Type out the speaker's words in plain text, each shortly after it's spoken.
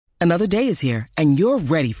Another day is here, and you're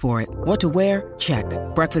ready for it. What to wear? Check.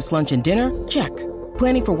 Breakfast, lunch, and dinner? Check.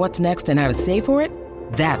 Planning for what's next and how to save for it?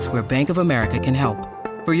 That's where Bank of America can help.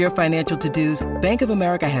 For your financial to-dos, Bank of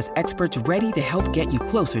America has experts ready to help get you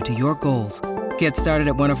closer to your goals. Get started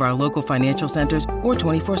at one of our local financial centers or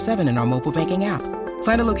 24/7 in our mobile banking app.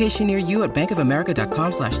 Find a location near you at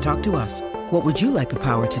bankofamerica.com/talktous. What would you like the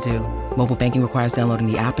power to do? Mobile banking requires downloading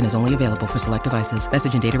the app and is only available for select devices.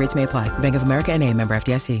 Message and data rates may apply. Bank of America N.A., member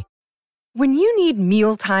FDIC. When you need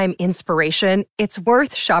mealtime inspiration, it's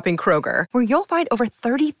worth shopping Kroger, where you'll find over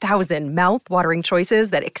 30,000 mouth-watering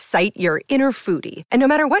choices that excite your inner foodie. And no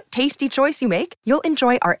matter what tasty choice you make, you'll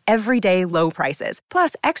enjoy our everyday low prices,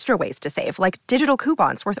 plus extra ways to save, like digital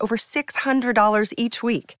coupons worth over $600 each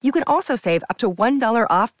week. You can also save up to $1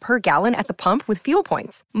 off per gallon at the pump with fuel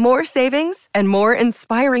points. More savings and more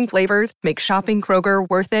inspiring flavors make shopping Kroger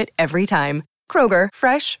worth it every time. Kroger,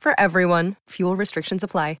 fresh for everyone. Fuel restrictions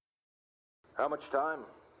apply. How much time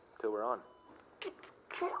till we're on?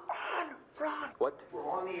 We're on, Ron. What? We're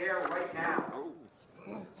on the air right now.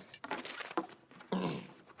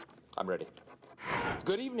 I'm ready.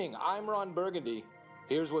 Good evening, I'm Ron Burgundy.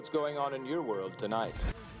 Here's what's going on in your world tonight.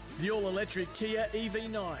 The all-electric Kia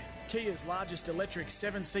EV9, Kia's largest electric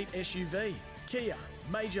 7-seat SUV. Kia,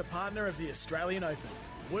 major partner of the Australian Open.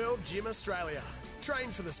 World Gym Australia.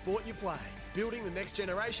 Train for the sport you play, building the next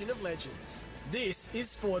generation of legends. This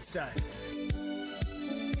is Sportsday.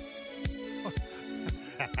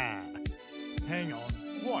 Hang on.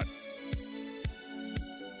 What?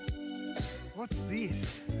 What's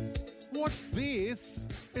this? What's this?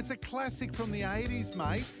 It's a classic from the 80s,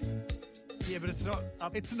 mates. Yeah, but it's not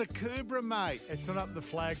up. It's an Akubra, mate. It's not up the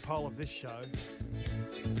flagpole of this show.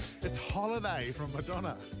 It's Holiday from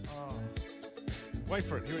Madonna. Oh, Wait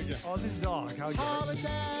for it. Here we go. oh this is okay.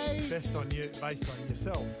 Holiday! Based on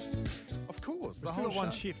yourself. Of course, the We've whole still got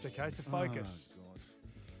one show. shift, okay? So focus. Oh, God.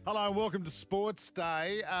 Hello and welcome to Sports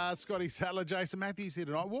Day. Scotty Sattler, Jason Matthews here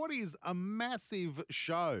tonight. What is a massive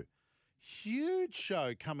show, huge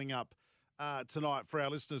show coming up tonight for our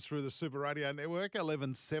listeners through the Super Radio Network,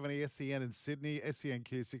 1170 SEN in Sydney,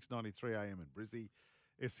 SENQ 693 AM in Brizzy,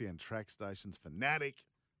 SEN Track Stations, Fanatic,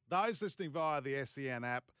 those listening via the SEN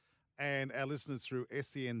app, and our listeners through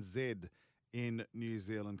SENZ in New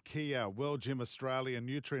Zealand. Kia, World Gym Australia,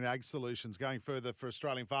 Nutrient Ag Solutions, going further for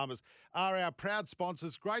Australian farmers, are our proud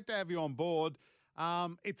sponsors. Great to have you on board.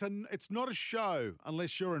 It's not a show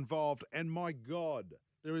unless you're involved, and my God,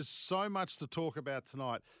 there is so much to talk about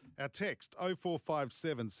tonight. Our text,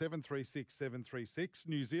 0457 736 736.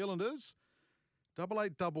 New Zealanders,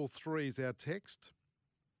 8833 is our text.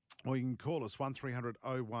 Or you can call us, 1300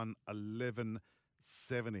 01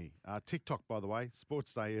 1170. TikTok, by the way,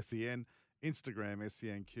 Sportsday SEN. Instagram,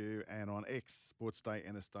 SENQ, and on X, Sportsday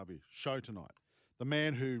NSW. Show tonight. The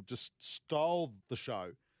man who just stole the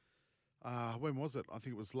show. When was it? I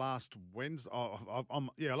think it was last Wednesday.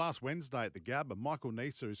 Last Wednesday at the Gabba. Michael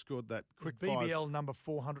Neser, who scored that quick BBL number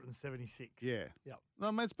 476. Yeah. Yep.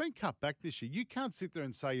 No, man, it's been cut back this year. You can't sit there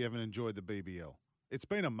and say you haven't enjoyed the BBL. It's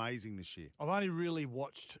been amazing this year. I've only really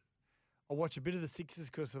watched a bit of the Sixers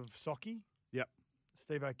because of Socky. Yep.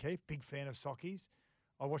 Steve O'Keefe, big fan of Sockies.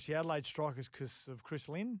 I watched the Adelaide Strikers because of Chris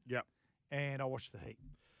Lynn. Yep. And I watched the Heat.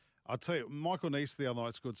 I'll tell you, Michael Neese the other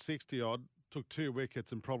night scored 60-odd, took 2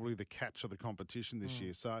 wickets and probably the catch of the competition this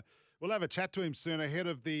year. So we'll have a chat to him soon ahead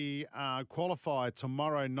of the qualifier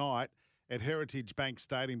tomorrow night at Heritage Bank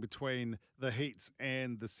Stadium between the Heats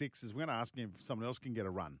and the Sixers. We're going to ask him if someone else can get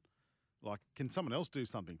a run. Like, can someone else do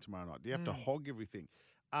something tomorrow night? Do you have to hog everything?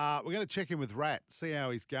 We're going to check in with Rat, see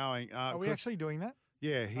how he's going. Are we actually doing that?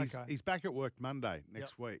 Yeah, he's back at work Monday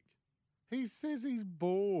next week. He says he's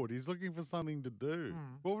bored. He's looking for something to do.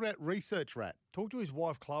 What about research, Rat? Talk to his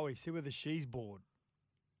wife, Chloe, see whether she's bored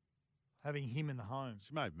having him in the home.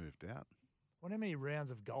 She may have moved out. Wonder how many rounds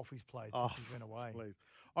of golf he's played since he's been away. Please.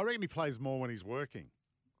 I reckon he plays more when he's working.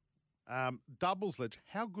 Doubles ledge.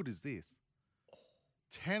 How good is this?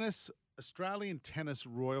 Tennis, Australian tennis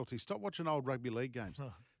royalty. Stop watching old rugby league games.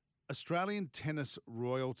 Australian tennis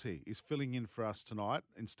royalty is filling in for us tonight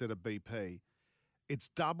instead of BP. It's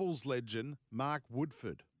doubles legend Mark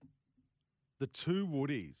Woodford. The two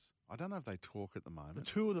Woodies. I don't know if they talk at the moment. The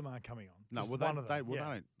two of them aren't coming on. No, Just well, one of them. they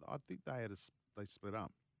don't. I think they split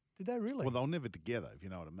up. Did they really? Well, they were never together, if you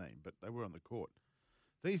know what I mean. But they were on the court.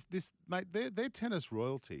 They're tennis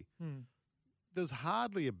royalty. There's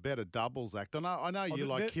hardly a better doubles act. I know you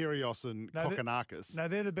like Kyrgios and Kokkinakis. No,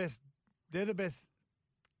 they're the best. They're the best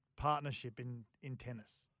partnership in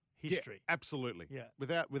tennis history. Yeah, absolutely. Yeah,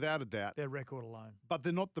 without a doubt. Their record alone. But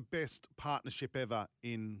they're not the best partnership ever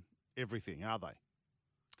in everything, are they?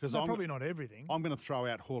 Because No, probably not everything. I'm going to throw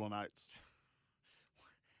out Hall and Oates.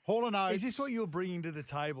 Hall and Oates. Is this what you're bringing to the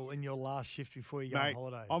table in your last shift before you go Mate,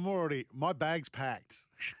 on holidays? my bag's packed.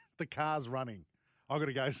 The car's running. I've got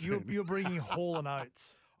to go soon. You're bringing Hall and Oates.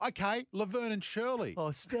 Okay, Laverne and Shirley. Oh,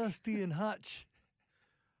 Stusty and Hutch.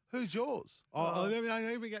 Who's yours? No,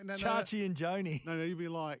 Chachi and Joni. No, you'd be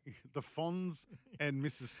like the Fonz and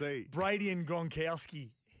Mrs. C. Brady and Gronkowski.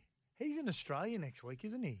 He's in Australia next week,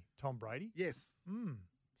 isn't he? Tom Brady. Yes.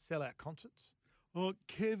 Sell out concerts. Oh,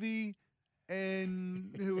 Kevy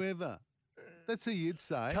and whoever. That's who you'd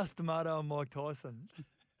say. Customato and Mike Tyson.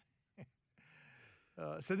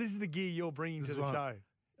 So this is the gear you're bringing to the show.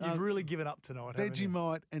 You've really given up tonight, haven't you?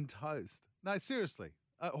 Vegemite and toast. No, seriously.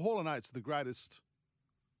 Hall and Oates are the greatest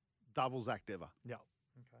doubles act ever. Yeah.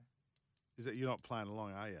 Okay. Is that you're not playing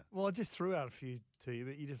along, are you? Well, I just threw out a few to you,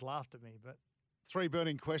 but you just laughed at me. But 3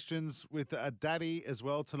 burning questions with a daddy as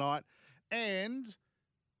well tonight. And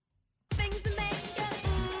Things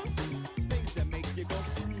that make you go.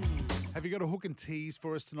 have you got a hook and tease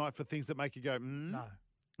for us tonight for things that make you go, no.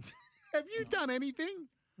 Have you done anything?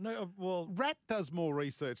 No, well, Rat does more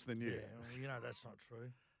research than you. yeah, well, you know that's not true.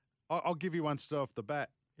 I'll give you one straight off the bat.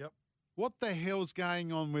 Yep. What the hell's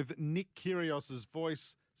going on with Nick Kyrgios's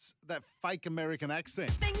voice, that fake American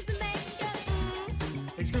accent? Things that make you.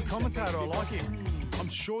 He's a good commentator. I like him. I'm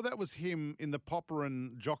sure that was him in the Popper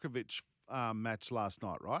and Djokovic match last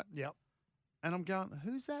night, right? Yep. And I'm going,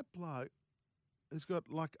 who's that bloke who's got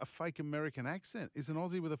like a fake American accent? Is an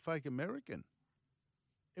Aussie with a fake American?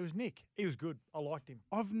 It was Nick. He was good. I liked him.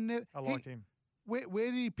 I've never. I liked him. Where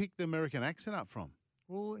did he pick the American accent up from?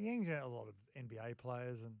 Well, he hangs out with a lot of NBA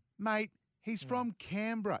players and. Mate, he's from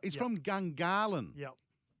Canberra. He's from Gungahlin. Yep.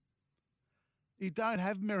 You don't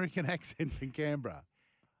have American accents in Canberra.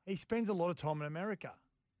 He spends a lot of time in America,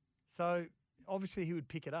 so obviously he would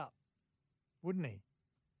pick it up, wouldn't he?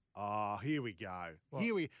 Oh, here we go. What?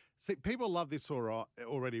 Here we see. People love this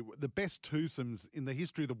already. The best twosomes in the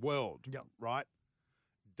history of the world. Yep. Right.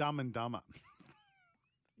 Dumb and Dumber.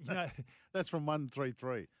 You know, That's from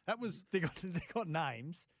 133. That was they got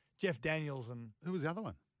names. Jeff Daniels and who was the other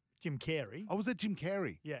one? Jim Carrey. Oh, was that Jim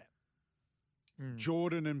Carrey? Yeah.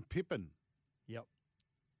 Jordan and Pippen. Yep.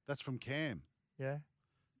 That's from Cam. Yeah.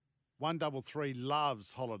 133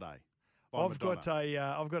 loves Holiday. by I've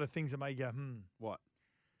Madonna. got a things that make you go, What?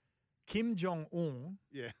 Kim Jong-un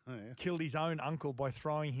Yeah. killed his own uncle by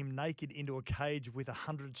throwing him naked into a cage with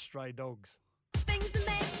 100 stray dogs. Things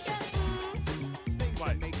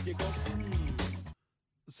that make you.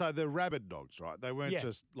 So they're rabid dogs, right? They weren't Yeah.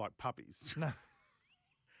 just like puppies. No.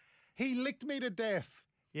 He licked me to death.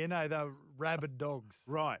 Yeah, no, they're rabid dogs.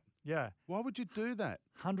 Right. Yeah. Why would you do that?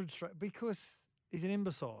 100 stray, because he's an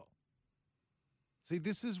imbecile. See,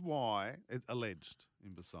 this is why it's alleged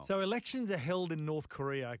imbecile. So elections are held in North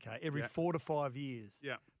Korea, okay, every 4 to 5 years.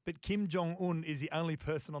 yeah. But Kim Jong-un is the only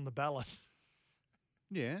person on the ballot.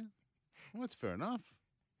 Yeah. Well, that's fair enough.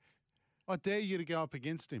 I dare you to go up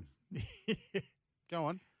against him. Go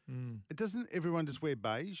on. Doesn't everyone just wear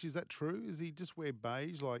beige? Is that true? Is he just wear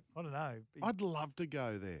beige? Like, I don't know. I'd love to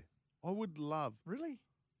go there. I would love. Really?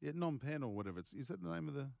 Yeah, Phnom Penh or whatever. Is that the name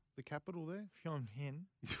of the capital there? Phnom Penh.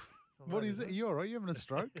 What is it? Are you all right? You having a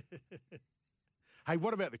stroke? Hey,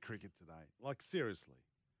 what about the cricket today? Like, seriously.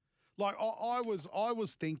 Like, I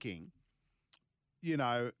was thinking, you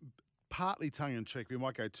know, partly tongue-in-cheek, we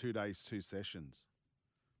might go 2 days, 2 sessions.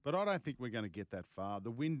 But I don't think we're going to get that far. The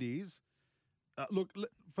Windies, look,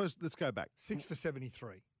 first let's go back. 6 for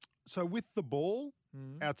 73. So with the ball,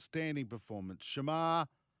 outstanding performance. Sharma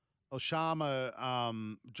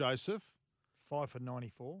Joseph. 5 for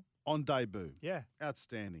 94. On debut. Yeah.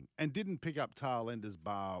 Outstanding. And didn't pick up tail enders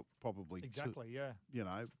bar probably Exactly, yeah. you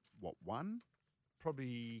know, what, 1?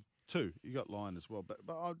 Probably 2. You got line as well. But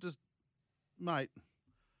I'll just, mate,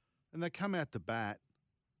 and they come out to bat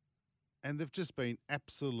and they've just been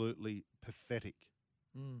absolutely pathetic.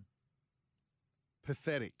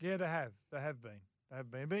 Pathetic. Yeah, they have. They have been. They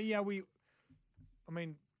have been. But, yeah,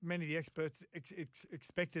 many of the experts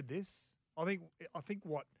expected this. I think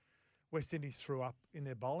what West Indies threw up in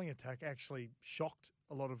their bowling attack actually shocked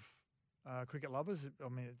a lot of cricket lovers. I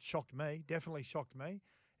mean, it shocked me, definitely shocked me.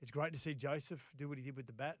 It's great to see Joseph do what he did with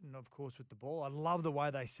the bat and, of course, with the ball. I love the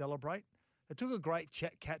way they celebrate. They took a great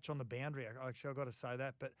catch on the boundary. Actually, I've got to say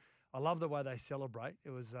that. But I love the way they celebrate. It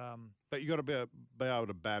was. But you got to be able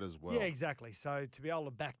to bat as well. Yeah, exactly. So to be able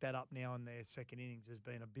to back that up now in their second innings has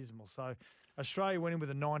been abysmal. So Australia went in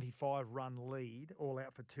with a 95-run lead, all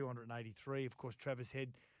out for 283. Of course, Travis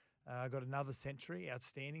Head got another century,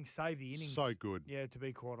 outstanding. Saved the innings. So good. Yeah, to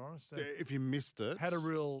be quite honest. If you missed it, had a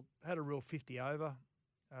real 50 over.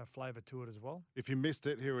 flavour to it as well. If you missed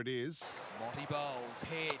it, here it is. Monty Bowles,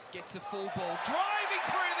 head, gets a full ball, driving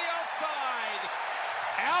through the offside,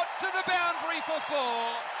 out to the boundary for 4,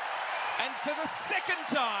 and for the second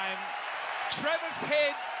time, Travis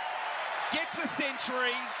Head gets a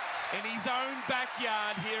century in his own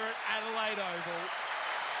backyard here at Adelaide Oval.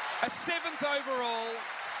 A 7th overall,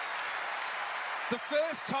 the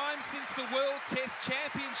first time since the World Test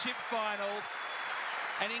Championship final,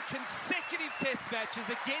 and in consecutive Test matches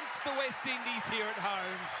against the West Indies here at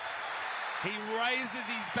home, he raises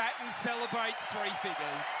his bat and celebrates 3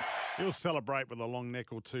 figures. He'll celebrate with a long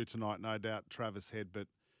neck or two tonight, no doubt, Travis Head, but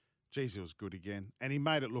geez, he was good again. And he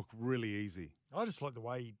made it look really easy. I just like the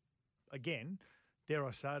way, again, dare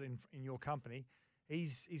I say it in your company,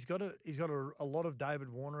 he's got a lot of David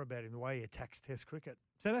Warner about him, the way he attacks Test cricket.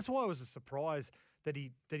 So that's why it was a surprise that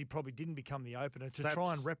he probably didn't become the opener to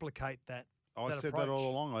try and replicate that. I said approach. that all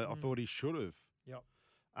along. I thought he should have.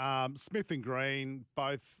 Yep. Smith and Green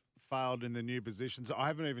both failed in the new positions. I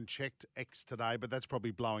haven't even checked X today, but that's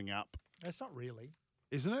probably blowing up. It's not really.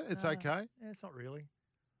 Isn't it? It's okay? Yeah, it's not really.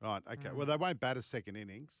 Right, okay. Well, they won't bat a second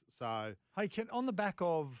innings, so... Hey, on the back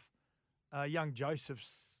of young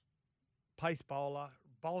Joseph's pace bowler,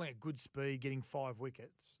 bowling at good speed, getting 5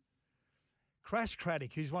 wickets, Crash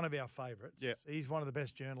Craddock, who's one of our favourites, he's one of the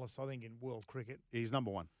best journalists, I think, in world cricket. He's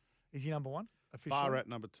number 1. Is he number 1 officially? Barat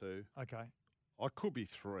number 2. Okay. I could be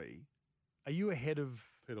 3. Are you ahead of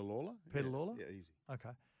Peter Lawler? Peter Lawler? Yeah, easy.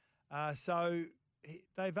 Okay. So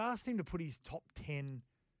they've asked him to put his top 10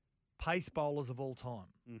 pace bowlers of all time.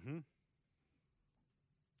 Mm-hmm.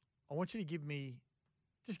 I want you to give me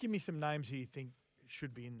some names who you think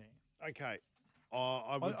should be in there. Okay.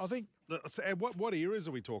 I think... So, what eras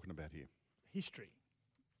are we talking about here? History.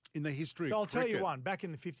 In the history So of I'll tell you cricket? one. Back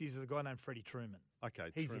in the 50s, there's a guy named Freddie Truman.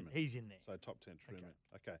 Okay, Truman. He's in there. So top 10 Truman.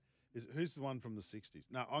 Okay. Who's the one from the 60s?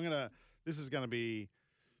 No, this is going to be,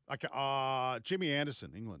 okay, Jimmy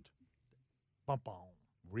Anderson, England. Bum, bum.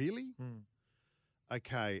 Really?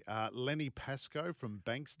 Okay, Lenny Pascoe from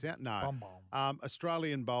Bankstown. No. Bum, bum.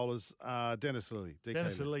 Australian bowlers, Dennis Lilly. DK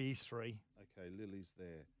Dennis Lilly. Lilly, he's 3. Okay, Lily's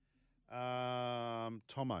there.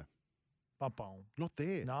 Tomo. Bum, bum. Not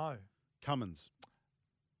there. No. Cummins.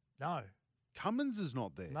 No. Cummins is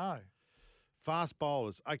not there. No. Fast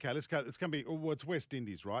bowlers. Okay, let's go. It's going to be, it's West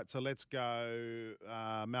Indies, right? So let's go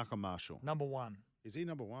Malcolm Marshall. Number 1. Is he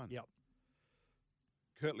number 1? Yep.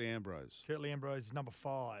 Curtly Ambrose. Curtly Ambrose is number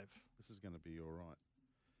 5. This is going to be all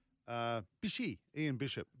right. Bishy, Ian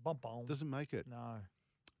Bishop. Bum, bum. Doesn't make it. No.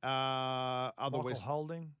 Other Michael West.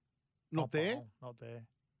 Holding. Not Bum, there? bum. Not there.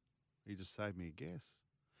 You just saved me a guess.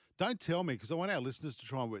 Don't tell me, because I want our listeners to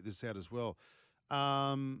try and work this out as well.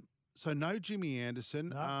 So no Jimmy Anderson.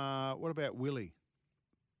 No. What about Willie?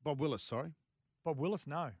 Bob Willis, sorry. Bob Willis,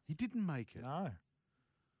 no. He didn't make it. No.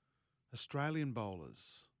 Australian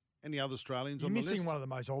bowlers. Any other Australians You're on the missing list? one of the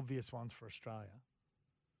most obvious ones for Australia.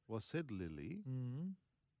 Well, I said Lily.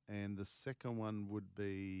 And the second one would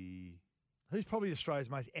be... Who's probably Australia's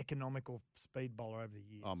most economical speed bowler over the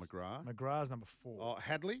years? Oh, McGrath. McGrath's number 4. Oh,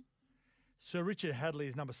 Hadley? Sir Richard Hadley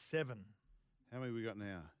is number 7. How many we got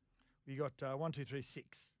now? We got 1, 2, 3,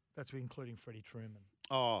 6. That's including Freddie Truman.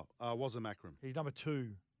 Oh, Wazam Akram. He's number 2.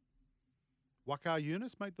 Wakar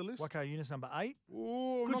Yunus made the list? Wakar Yunus, number 8.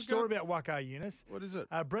 Ooh, Good story about Wakar Yunus. What is it?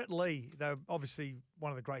 Brett Lee, they're obviously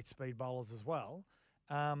one of the great speed bowlers as well.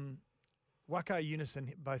 Wakar Yunus,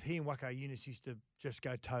 and both he and Wakar Yunus used to just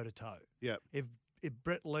go toe-to-toe. Yeah. If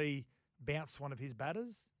Brett Lee bounced one of his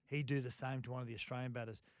batters, he'd do the same to one of the Australian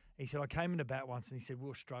batters. He said, I came in to bat once, and he said, we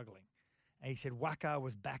were struggling. And he said, Wakar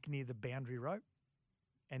was back near the boundary rope.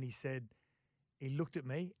 And he said, he looked at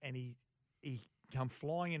me, and he come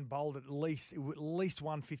flying and bowled at least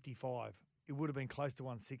 155. It would have been close to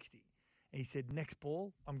 160. And he said, next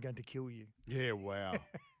ball, I'm going to kill you. Yeah, wow.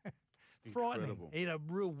 Frightening. Incredible. He had a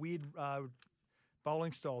real weird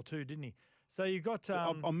bowling style too, didn't he? So you got...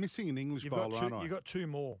 I'm missing an English bowler, aren't I? You've got 2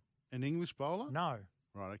 more. An English bowler? No.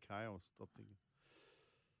 Right, okay, I'll stop thinking.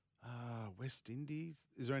 West Indies.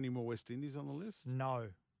 Is there any more West Indies on the list? No.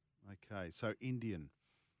 Okay, so Indian.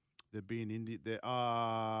 There'd be an Indian there.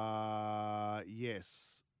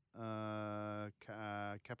 Yes.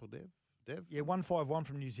 Kapil Dev? Yeah, 151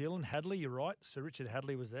 from New Zealand. Hadley, you're right. Sir Richard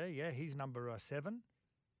Hadley was there. Yeah, he's number 7.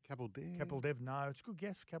 Kapil Dev? Kapil Dev, no. It's a good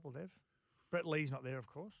guess, Kapil Dev. Brett Lee's not there, of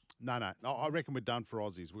course. No, I reckon we're done for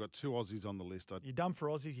Aussies. We've got 2 Aussies on the list. You're done for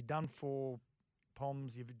Aussies. You're done for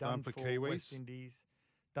Poms. You've done for Kiwis. West Indies.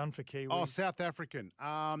 Done for Kiwis. Oh, South African.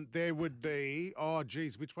 There would be,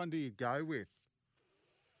 which one do you go with?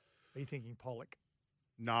 Are you thinking Pollock?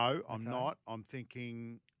 No, I'm Okay. not. I'm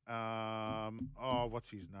thinking, what's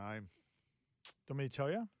his name? Do you want me to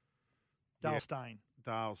tell you? Dale Yeah. Steyn.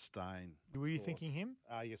 Dale Steyn. Were you thinking him?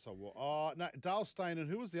 Yes, I was. Oh, no, Dale Steyn, and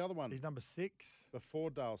who was the other one? He's number 6. Before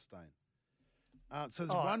Dale Steyn. So there's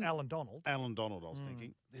Oh, one. Alan Donald. Alan Donald, I was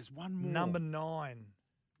thinking. There's one more. Number 9.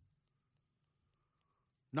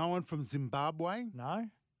 No one from Zimbabwe? No?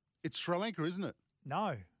 It's Sri Lanka, isn't it?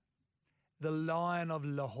 No. The Lion of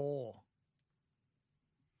Lahore.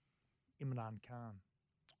 Imran Khan.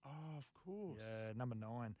 Oh, of course. Yeah, number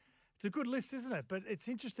 9. It's a good list, isn't it? But it's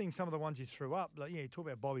interesting some of the ones you threw up. Like, you talk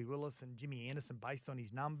about Bobby Willis and Jimmy Anderson based on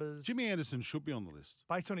his numbers. Jimmy Anderson should be on the list.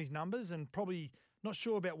 Based on his numbers and probably not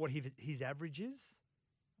sure about what his average is.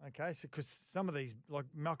 Okay, so because some of these, like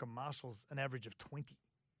Malcolm Marshall's an average of 20.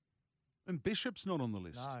 And Bishop's not on the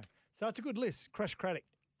list. No. So it's a good list. Crash Craddock.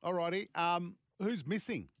 All righty. Who's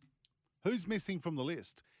missing? Who's missing from the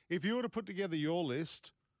list? If you were to put together your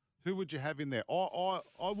list, who would you have in there?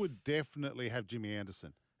 I would definitely have Jimmy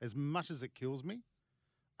Anderson, as much as it kills me.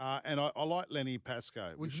 And I like Lenny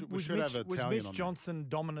Pascoe. We should have an Italian Was on Mitch there. Johnson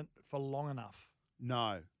dominant for long enough?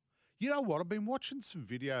 No. You know what? I've been watching some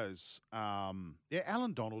videos.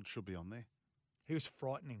 Alan Donald should be on there. He was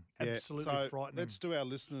frightening. Yeah, Absolutely so frightening. Let's do our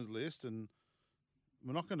listeners list, and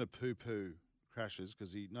we're not going to poo-poo Crashes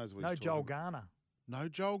because he knows what No he's Joel talking about. Garner. No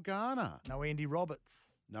Joel Garner. No Andy Roberts.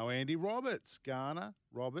 No Andy Roberts. Garner,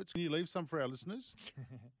 Roberts. Can you leave some for our listeners?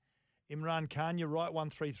 Imran Khan, you're right,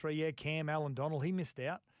 133. Yeah, Cam, Alan Donald, he missed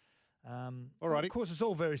out. All righty. Of course, it's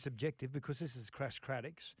all very subjective because this is Crash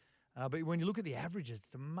Craddock's. But when you look at the averages,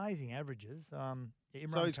 it's amazing averages. Imran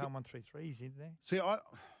he's Khan, 133, he's in there. See, I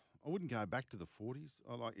wouldn't go back to the 40s.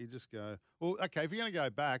 I like you just go, well, okay, if you're going to go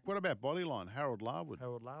back, what about Bodyline? Harold Larwood.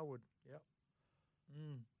 Harold Larwood, yep.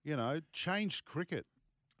 You know, changed cricket.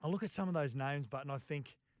 I look at some of those names, but and I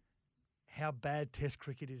think how bad Test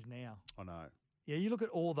cricket is now. I know. Yeah, you look at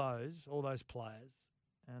all those players,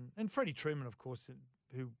 and Freddie Truman, of course,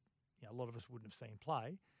 who a lot of us wouldn't have seen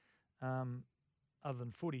play, other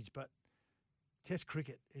than footage. But Test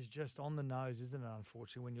cricket is just on the nose, isn't it?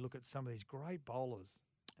 Unfortunately, when you look at some of these great bowlers.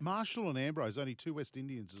 Marshall and Ambrose, only 2 West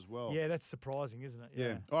Indians as well. Yeah, that's surprising, isn't it?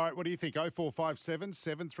 Yeah. All right, what do you think? 0457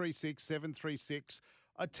 736 736.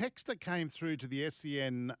 A text that came through to the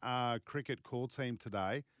SEN cricket call team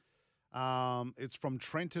today. It's from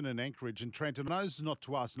Trenton and Anchorage. And Trenton, I know this is not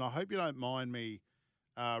to us, and I hope you don't mind me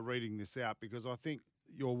reading this out because I think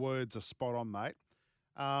your words are spot on, mate.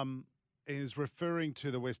 It is referring to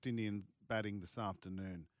the West Indian batting this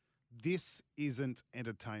afternoon. This isn't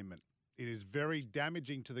entertainment. It is very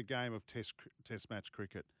damaging to the game of test match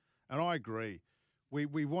cricket. And I agree.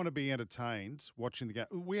 We want to be entertained watching the game.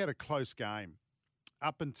 We had a close game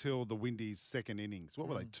up until the Windies' second innings. What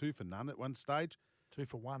were they, 2 for none at one stage? 2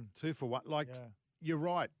 for 1. 2 for 1. Like, You're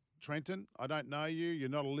right, Trenton. I don't know you. You're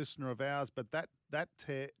not a listener of ours, but that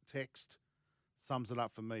text sums it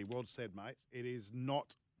up for me. Well said, mate. It is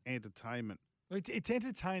not entertainment. It's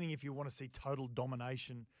entertaining if you want to see total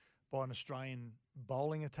domination by an Australian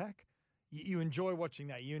bowling attack. You enjoy watching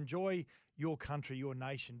that. You enjoy your country, your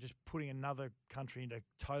nation, just putting another country into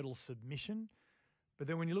total submission. But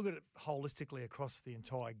then when you look at it holistically across the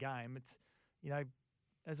entire game, it's,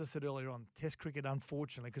 as I said earlier on, Test cricket,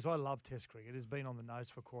 unfortunately, because I love Test cricket, has been on the nose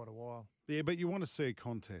for quite a while. Yeah, but you want to see a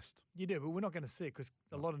contest. You do, but we're not going to see it because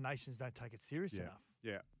a lot of nations don't take it serious enough.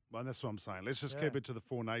 Yeah, well, that's what I'm saying. Let's just keep it to the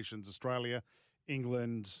 4 nations, Australia,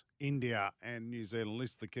 England, India and New Zealand. At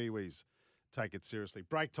least the Kiwis take it seriously.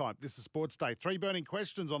 Break time. This is Sports Day. 3 burning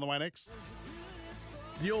questions on the way next.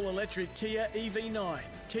 The all-electric Kia EV9,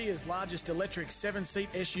 Kia's largest electric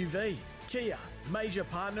 7-seat SUV. Kia, major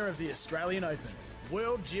partner of the Australian Open.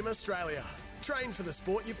 World Gym Australia. Train for the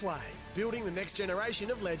sport you play. Building the next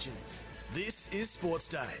generation of legends. This is Sports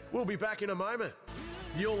Day. We'll be back in a moment.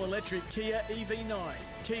 The all-electric Kia EV9,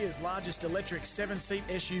 Kia's largest electric 7-seat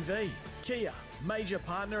SUV. Kia, major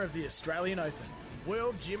partner of the Australian Open.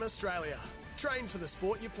 World Gym Australia. Train for the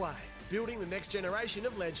sport you play. Building the next generation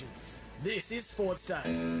of legends. This is Sports Day.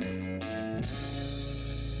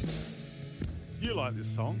 You like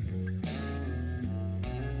this song?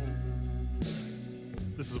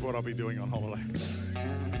 This is what I'll be doing on holiday.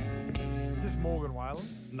 Is this Morgan Whalen?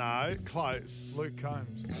 No, close. Luke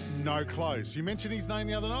Combs? No, close. You mentioned his name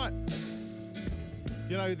the other night.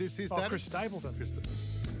 You know, this is Chris Stapleton.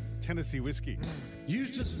 Tennessee Whiskey.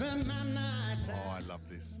 Used to spend my nights. Oh, I love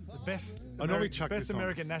this. The best, I normally chuck this on.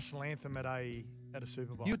 American national anthem at a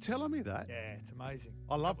Super Bowl. You were telling me that? Yeah, it's amazing.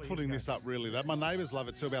 I love putting this up really. My neighbours love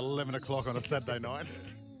it too, about 11 o'clock on a Saturday night.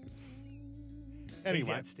 Anyway. He's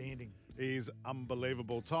outstanding. Is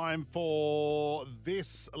unbelievable. Time for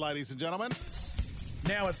this, ladies and gentlemen.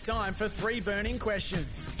 Now it's time for 3 burning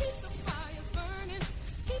questions. Keep the fire burning.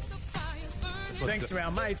 Keep the fire Thanks to our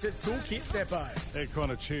mates at Toolkit Depot. What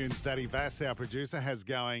kind of tunes Daddy Vass, our producer, has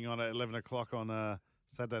going on at 11 o'clock on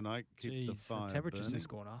Saturday night. Keep the fire temperature's burning. just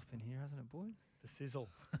gone up in here, hasn't it, boys? The sizzle.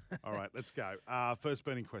 All right, let's go. First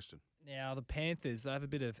burning question. Now, the Panthers, they have a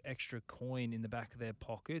bit of extra coin in the back of their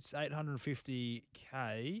pockets,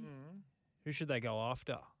 850K. Who should they go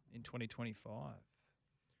after in 2025?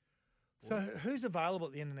 So who's available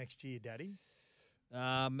at the end of next year, Daddy?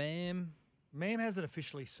 Ma'am. Ma'am hasn't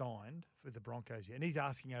officially signed for the Broncos yet, and he's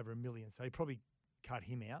asking over $1 million, so he probably cut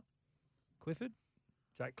him out. Clifford?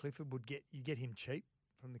 Jake Clifford you get him cheap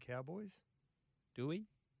from the Cowboys. Dewey?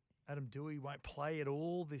 Adam Dewey won't play at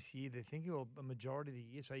all this year. They're thinking of a majority of the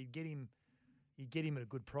year, so you get him at a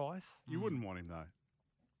good price. You wouldn't want him though.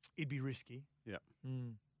 It'd be risky. Yeah.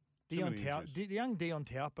 The young Dion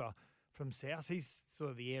Tauper from South, he's sort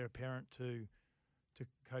of the heir apparent to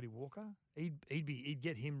Cody Walker. He'd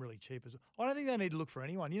get him really cheap as well. I don't think they need to look for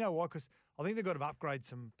anyone. You know why? Because I think they've got to upgrade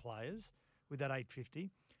some players with that 850.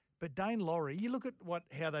 But Dane Laurie, you look at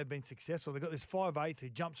how they've been successful. They've got this 5'8" who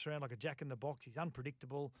jumps around like a jack in the box. He's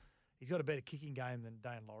unpredictable. He's got a better kicking game than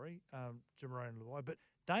Dane Laurie, Jamarone Luai. But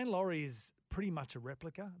Dane Laurie is pretty much a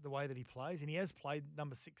replica, the way that he plays, and he has played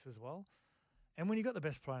number 6 as well. And when you've got the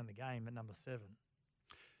best player in the game at number 7.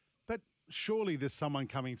 But surely there's someone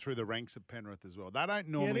coming through the ranks at Penrith as well. They don't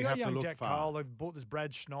normally have to look Jack far. Cole. They've bought this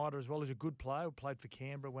Brad Schneider as well. He's a good player who played for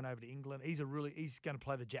Canberra, went over to England. He's going to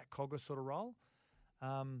play the Jack Cogger sort of role.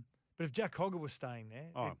 But if Jack Cogger was staying there,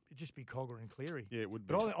 it'd just be Cogger and Cleary. Yeah, it would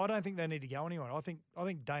be. But I don't think they need to go anywhere. I think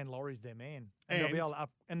Dane Laurie's their man, and they'll be able to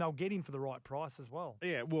and they'll get him for the right price as well.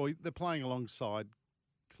 Yeah, well, they're playing alongside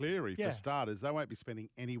Cleary for starters. They won't be spending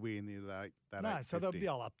anywhere near that. No, so they'll be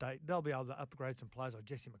able to update. They'll be able to upgrade some players like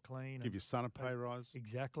Jesse McLean. Give your son a pay rise.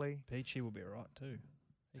 Exactly. Peachy will be all right too.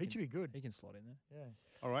 Peachy will be good. He can slot in there. Yeah.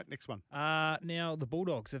 All right, next one. Now, the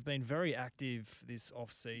Bulldogs have been very active this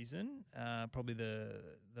off-season, probably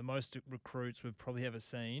the most recruits we've probably ever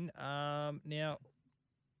seen. Now,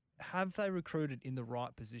 have they recruited in the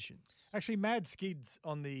right positions? Actually, Mad Skids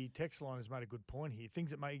on the text line has made a good point here.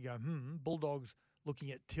 Things that make you go, Bulldogs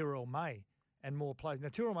looking at Tyrrell May and more players. Now,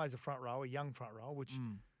 Tyrrell May's a front rower, a young front rower, which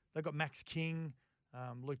they've got Max King,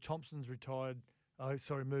 Luke Thompson's retired.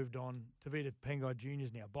 Moved on. Tavita Pengai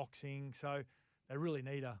Jr.'s now boxing. So they really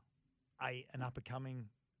need an up-and-coming,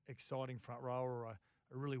 exciting front rower or a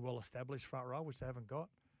really well-established front rower, which they haven't got.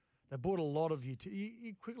 They bought a lot of you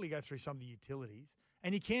quickly go through some of the utilities,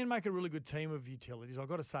 and you can make a really good team of utilities. I've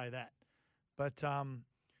got to say that. But,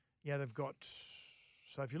 they've got –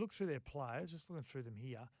 so if you look through their players, just looking through them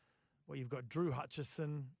here, you've got Drew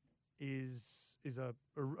Hutchison is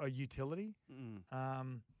a utility.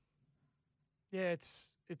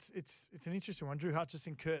 It's an interesting one. Drew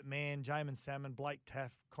Hutchison, Kurt Mann, Jamin Salmon, Blake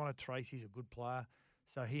Taff, Connor Tracy's a good player.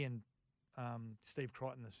 So he and Steve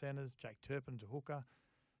Crichton, the centres, Jack Turpin's a hooker.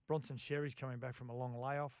 Bronson Sherry's coming back from a long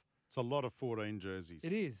layoff. It's a lot of 14 jerseys.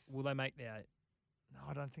 It is. Will they make the 8? No,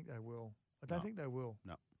 I don't think they will. I don't think they will.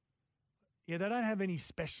 No. Yeah, they don't have any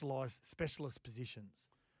specialist positions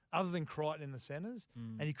other than Crichton in the centres,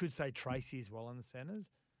 and you could say Tracy as well in the centres.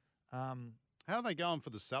 How are they going for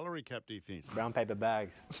the salary cap, do you think? Brown paper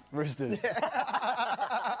bags. Roosters.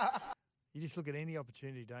 You just look at any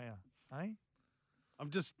opportunity, don't you? Eh?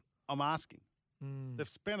 I'm asking. They've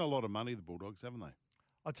spent a lot of money, the Bulldogs, haven't they?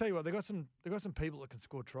 I'll tell you what, they got some people that can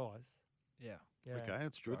score tries. Yeah. Okay,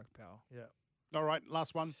 that's good. Strike power. Yeah. All right,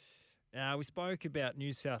 last one. We spoke about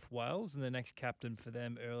New South Wales and the next captain for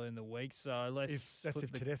them earlier in the week. So let's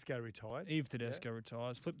if Tedesco retired. If Tedesco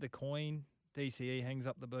retires, flip the coin. DCE hangs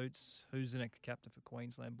up the boots. Who's the next captain for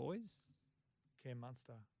Queensland, boys? Cam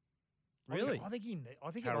Munster. Really? I think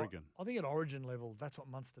Carrigan. I think at Origin level, that's what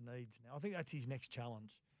Munster needs now. I think that's his next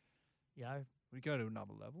challenge. You know, would he go to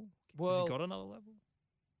another level? Well, has he got another level?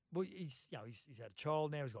 Well, he's had a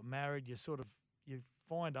child now. He's got married. You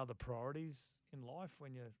find other priorities in life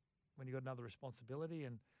when you got another responsibility.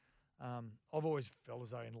 And I've always felt as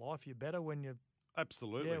though in life you're better when you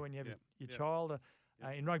absolutely when you have your child.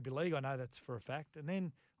 In rugby league, I know that's for a fact. And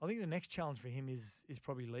then I think the next challenge for him is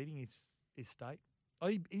probably leading his state.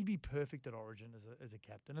 He'd be perfect at Origin as a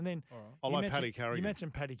captain. And then I like Paddy Carrigan. You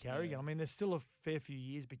mentioned Paddy Carrigan. I mean, there's still a fair few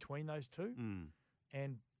years between those two.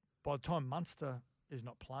 And by the time Munster is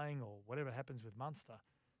not playing or whatever happens with Munster,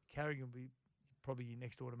 Carrigan will be probably your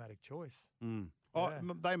next automatic choice.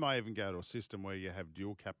 They may even go to a system where you have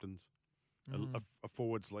dual captains, a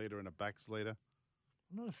forwards leader and a backs leader.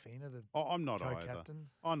 I'm not a fan of the I'm not either.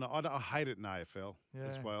 co-captains. I hate it in AFL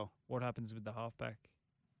as well. What happens with the halfback?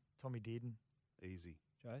 Tommy Dearden. Easy.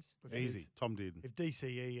 Jace? Easy. Tom Dearden. If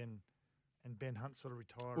DCE and Ben Hunt sort of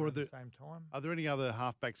retired Or at the same time. Are there any other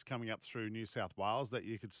halfbacks coming up through New South Wales that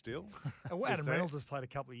you could steal? Well, Adam Reynolds has played a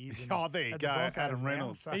couple of years in Oh, there you at the go, Broncos Adam now,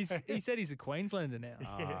 Reynolds. so- He said he's a Queenslander now.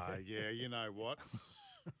 Yeah, you know what?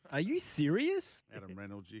 Are you serious? Adam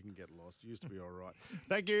Reynolds, you can get lost. You used to be all right.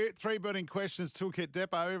 Thank you. 3 burning questions, Toolkit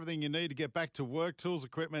Depot, everything you need to get back to work, tools,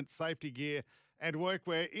 equipment, safety gear, and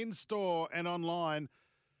workwear in store and online.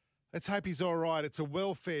 Let's hope he's all right. It's a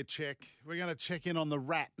welfare check. We're going to check in on the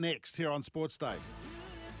rat next here on Sports Day.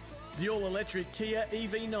 The all-electric Kia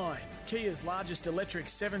EV9, Kia's largest electric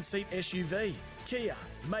 7-seat SUV. Kia,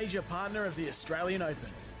 major partner of the Australian Open.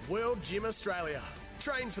 World Gym Australia.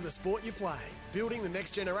 Train for the sport you play, building the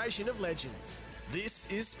next generation of legends. This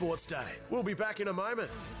is Sports Day. We'll be back in a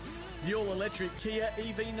moment. The all-electric Kia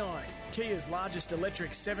EV9, Kia's largest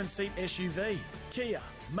electric 7-seat SUV. Kia,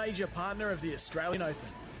 major partner of the Australian Open.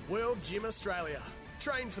 World Gym Australia.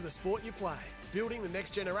 Train for the sport you play, building the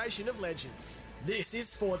next generation of legends. This is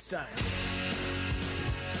Sports Day.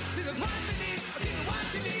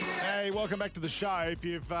 Hey, welcome back to the show. If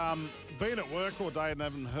you've been at work all day and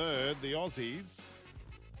haven't heard, the Aussies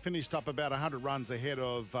finished up about 100 runs ahead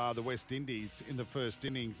of the West Indies in the first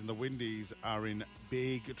innings, and the Windies are in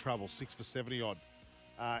big trouble, 6 for 70 odd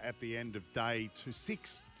at the end of day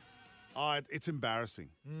 6. It's embarrassing.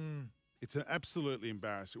 It's absolutely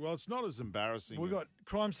embarrassing. Well, it's not as embarrassing. We got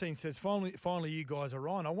Crime Scene says, finally you guys are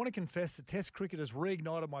on. I want to confess that Test cricket has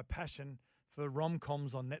reignited my passion for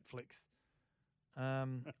rom-coms on Netflix.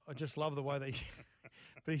 I just love the way they...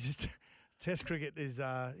 but he's just... Test cricket is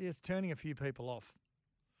it's turning a few people off.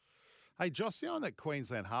 Hey, Josh, you know on that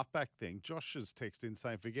Queensland halfback thing, Josh has texted in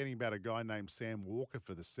saying, forgetting about a guy named Sam Walker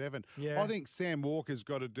for the 7. Yeah. I think Sam Walker's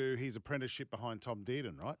got to do his apprenticeship behind Tom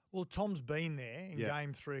Dearden, right? Well, Tom's been there in Yeah.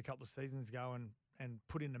 Game 3 a couple of seasons ago and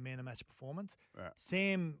put in a man-of-match performance. Right.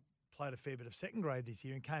 Sam played a fair bit of second grade this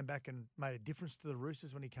year and came back and made a difference to the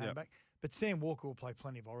Roosters when he came Yep. back. But Sam Walker will play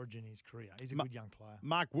plenty of Origin in his career. He's a good young player.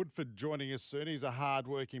 Mark Woodford joining us soon. He's a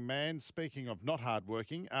hard-working man. Speaking of not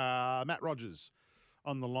hard-working, Matt Rogers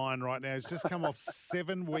on the line right now. He's just come off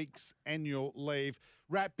 7 weeks annual leave.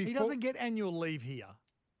 He doesn't get annual leave here.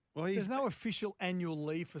 Well, There's no official annual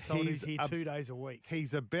leave for someone who's here 2 days a week.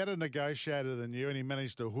 He's a better negotiator than you, and he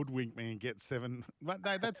managed to hoodwink me and get 7. But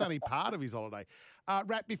no, that's only part of his holiday.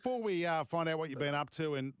 Rat, before we find out what you've been up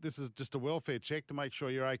to, and this is just a welfare check to make sure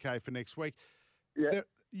you're okay for next week. Yeah.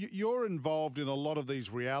 You're involved in a lot of these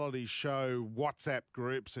reality show WhatsApp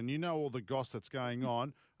groups, and you know all the goss that's going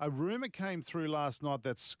on. A rumour came through last night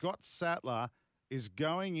that Scott Sattler is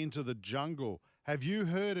going into the jungle. Have you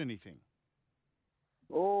heard anything?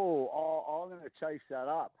 I'm going to chase that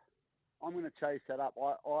up. I've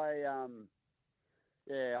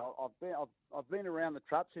been around the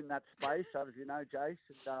traps in that space, as you know, Jace,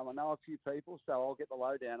 and I know a few people, so I'll get the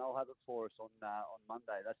lowdown. I'll have it for us on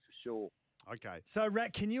Monday, that's for sure. Okay. So,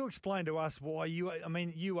 Rat, can you explain to us why you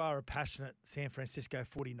are a passionate San Francisco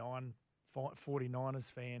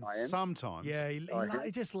 49ers fan. I am. Sometimes. Yeah,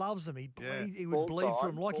 he just loves them. He would Full bleed for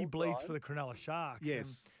time, them like he full bleeds time. for the Cronulla Sharks.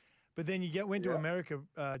 Yes. But then you went to Yeah. America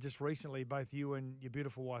just recently, both you and your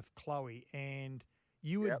beautiful wife, Chloe, and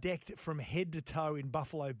you were decked from head to toe in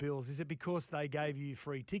Buffalo Bills. Is it because they gave you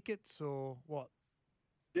free tickets or what?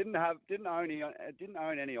 Didn't own any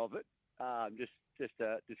of it. Just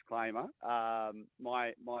a disclaimer.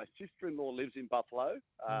 My sister-in-law lives in Buffalo,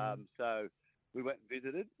 so we went and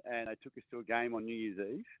visited, and they took us to a game on New Year's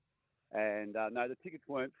Eve. And no, the tickets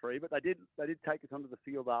weren't free, but they did take us onto the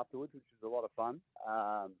field afterwards, which was a lot of fun.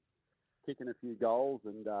 Kicking a few goals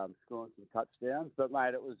and scoring some touchdowns. But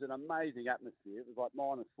mate, it was an amazing atmosphere. It was like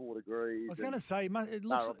 -4 degrees. I was going to say it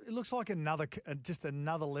looks like just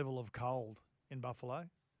another level of cold in Buffalo.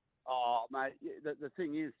 Oh, mate, the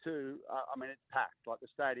thing is, too, it's packed. Like, the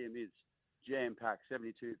stadium is jam-packed,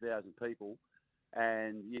 72,000 people,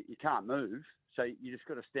 and you can't move, so you just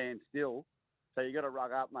got to stand still. So you got to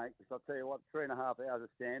rug up, mate, because I'll tell you what, 3.5 hours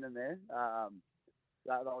of standing there.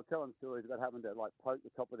 They were telling stories about having to, like, poke the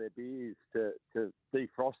top of their beers to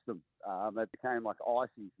defrost them. They became, like,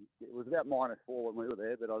 icy. It was about -4 when we were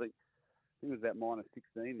there, but I think it was about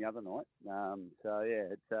 -16 the other night.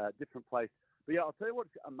 It's a different place. But yeah, I'll tell you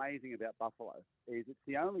what's amazing about Buffalo is it's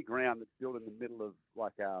the only ground that's built in the middle of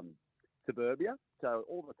suburbia. So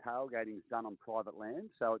all the tailgating is done on private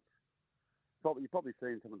land. So it's you've probably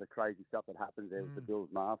seen some of the crazy stuff that happens there with the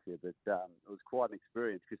Bills Mafia. But it was quite an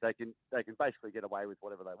experience because they can basically get away with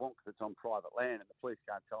whatever they want because it's on private land and the police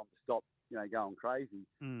can't tell them to stop, going crazy.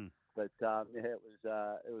 But it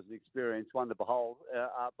was an experience, one to behold.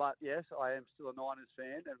 But yes, I am still a Niners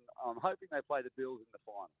fan, and I'm hoping they play the Bills in the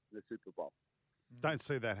final, in the Super Bowl. Don't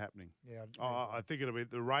see that happening. Yeah, I think it'll be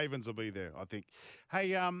the Ravens will be there. I think.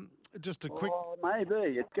 Hey, just a quick. Oh,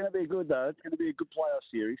 maybe. It's going to be good, though. It's going to be a good playoff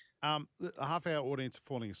series. A half our audience are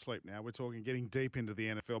falling asleep now. We're talking getting deep into the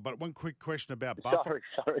NFL. But one quick question about Buffalo.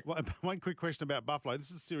 Sorry. One quick question about Buffalo.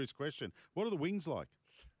 This is a serious question. What are the wings like?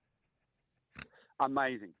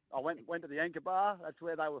 Amazing. I went to the Anchor Bar. That's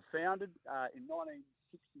where they were founded in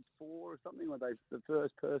 1964 or something. When they the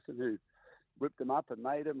first person who ripped them up and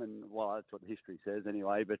made them, and well, that's what history says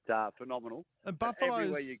anyway. But phenomenal. And Buffalo.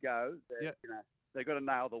 Everywhere you go, they've got to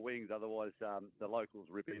nail the wings, otherwise the locals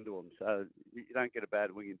rip into them. So you don't get a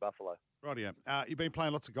bad wing in Buffalo. Rightio. You've been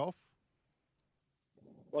playing lots of golf?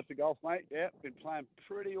 Lots of golf, mate. Yeah, been playing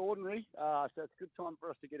pretty ordinary. So it's a good time for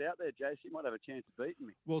us to get out there, Jace. You might have a chance of beating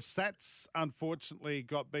me. Well, Sats unfortunately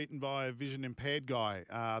got beaten by a vision-impaired guy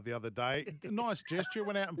the other day. Nice gesture.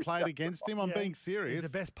 Went out and played against him. I'm being serious. He's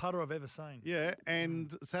the best putter I've ever seen. Yeah, and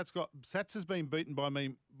Sats has been beaten by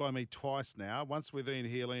me twice now. Once with Ian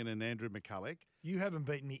Healy and Andrew McCulloch. You haven't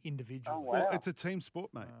beaten me individually. Oh, wow. Well, it's a team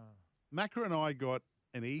sport, mate. Macca and I got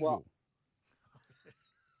an eagle. Well,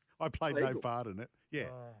 I played no part in it. Yeah.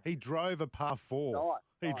 He drove a par four.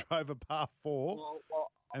 He drove a par four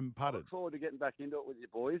and I putted. look forward to getting back into it with you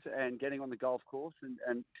boys and getting on the golf course. And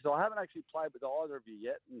because I haven't actually played with either of you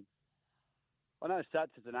yet. And I know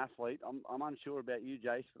Sats is an athlete. I'm unsure about you,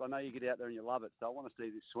 Jace, but I know you get out there and you love it. So I want to see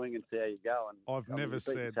this swing and see how you go. And I've never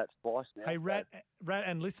said Sats twice now. Hey, Rat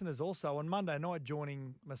and listeners also, on Monday night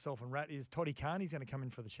joining myself and Rat is Toddy Carney's going to come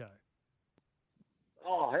in for the show.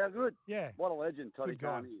 Oh, how good. Yeah. What a legend Toddy Good guy.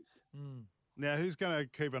 Carney is. Now, who's going to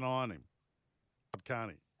keep an eye on him?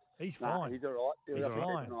 Carney. He's Nah, fine. he's all right. He's Keep an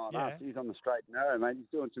fine. eye on Yeah. us. He's on the straight and narrow, mate. He's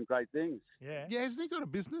doing some great things. Yeah. Yeah, hasn't he got a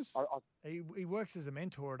business? He works as a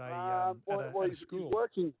mentor at Well, a he's school.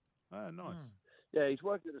 working. Oh, nice. Yeah, he's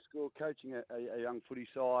working at a school coaching a young footy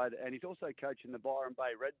side, and he's also coaching the Byron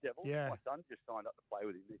Bay Red Devils. Yeah. My son just signed up to play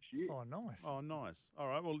with him next year. Oh, nice. Oh, nice. All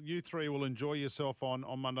right. Well, you three will enjoy yourself on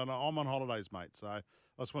Monday night. I'm on holidays, mate, so I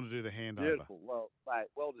just want to do the handover. Beautiful. Well, mate,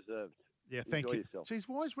 well deserved. Yeah, thank Enjoy you. yourself. Jeez,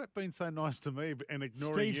 why has Rat been so nice to me and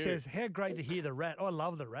ignoring Steve you? says, how great to hear the Rat. I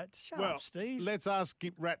love the Rat. Shut up, Steve. Let's ask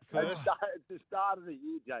Rat It's first. the start of the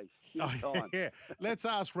year, Jace. Give Oh, time. yeah. Let's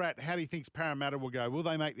ask Rat how he thinks Parramatta will go. Will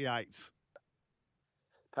they make the eights?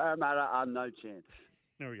 Parramatta are no chance.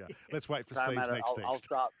 There we go. Let's wait for Steve's Parramatta, next text.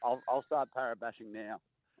 I'll start para bashing now.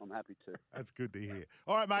 I'm happy to. That's good to hear.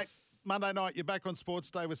 All right, mate. Monday night, you're back on Sports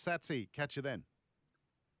Day with Satsy. Catch you then.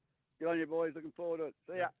 Good on you, boys. Looking forward to it.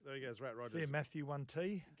 See ya. There he goes, Rat Rogers. See you, Matthew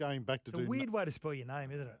 1T. Going back to It's do a weird way to spell your name,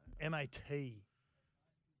 isn't it? M-A-T.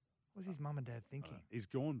 What's his mum and dad thinking? He's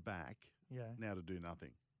gone back Yeah. now to do nothing.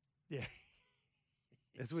 Yeah.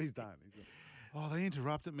 That's what he's done. Oh, they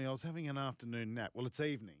interrupted me. I was having an afternoon nap. Well, it's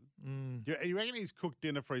evening. You reckon he's cooked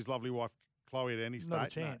dinner for his lovely wife, Chloe, at any stage? Not a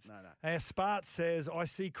chance. No. Spart says, I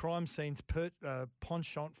see crime scenes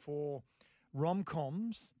penchant for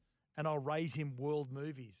rom-coms and I'll raise him world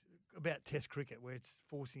movies about Test cricket where it's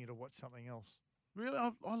forcing you to watch something else. Really?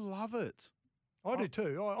 I love it. I do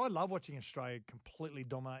too. I love watching Australia completely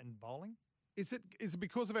dominating bowling. Is it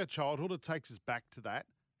because of our childhood? It takes us back to that,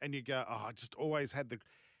 and you go, "Oh, I just always had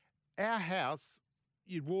our house."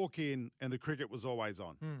 You'd walk in, and the cricket was always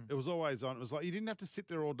on. It was always on. It was like you didn't have to sit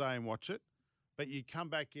there all day and watch it, but you come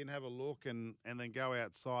back in, have a look, and then go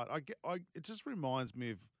outside. It just reminds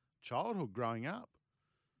me of childhood growing up.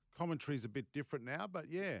 Commentary's a bit different now, but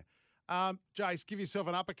yeah. Jace, give yourself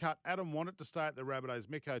an uppercut. Adam wanted to stay at the Rabbitohs.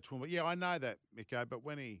 Miko Toowoomba. Yeah, I know that, Miko, but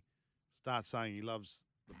when he starts saying he loves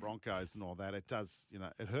the Broncos and all that, it does,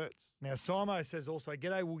 it hurts. Now, Simo says also,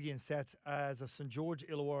 G'day, Woogie and Sats. As a St George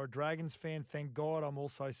Illawarra Dragons fan, thank God I'm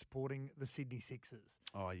also supporting the Sydney Sixers.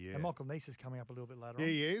 Oh, yeah. And Michael Neese is coming up a little bit later on. Yeah,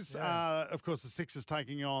 he is. Yeah. Of course, the Sixers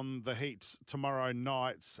taking on the Heat tomorrow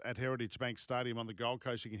night at Heritage Bank Stadium on the Gold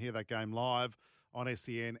Coast. You can hear that game live on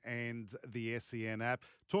SEN and the SEN app.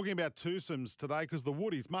 Talking about twosomes today because the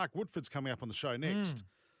Woodies, Mark Woodford's coming up on the show next.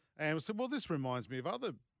 And we said, well, this reminds me of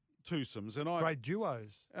other twosomes. Great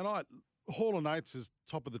duos. And Hall and Oates is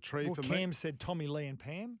top of the tree for me. Cam said Tommy Lee and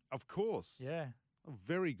Pam. Of course. Yeah. Oh,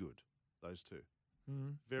 very good, those two.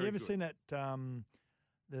 Very you ever good. seen that,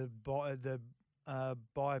 the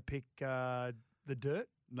biopic, The Dirt?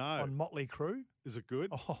 No. On Motley Crue? Is it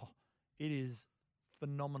good? Oh, it is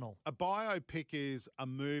phenomenal. A biopic is a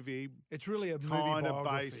movie. It's really a movie kind of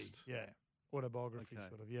biography. based. Yeah. Autobiography, Okay.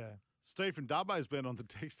 sort of, yeah. Steve from Dubbo's been on the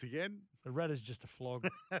text again. The Rat is just a flog.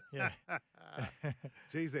 Yeah.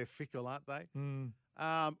 Geez, they're fickle, aren't they?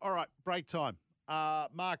 All right, break time.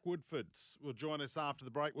 Mark Woodford will join us after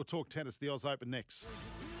the break. We'll talk tennis, the Oz Open next.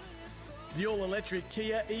 The all-electric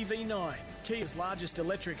Kia EV9, Kia's largest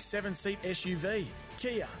electric 7-seat SUV.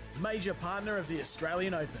 Kia, major partner of the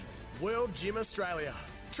Australian Open. World Gym Australia.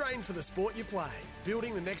 Train for the sport you play,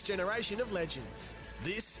 building the next generation of legends.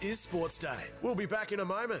 This is Sports Day. We'll be back in a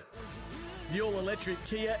moment. The all-electric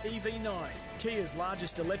Kia EV9, Kia's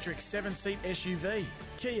largest electric 7-seat SUV.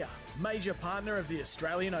 Kia, major partner of the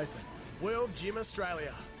Australian Open. World Gym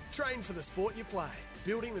Australia. Train for the sport you play,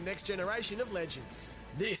 building the next generation of legends.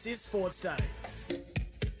 This is Sports Day.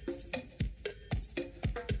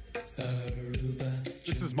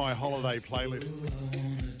 This is my holiday playlist.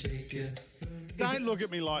 Don't look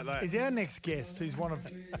at me like that. Is our next guest, who's one of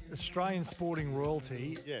Australian sporting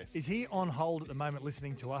royalty, Yes. is he on hold at the moment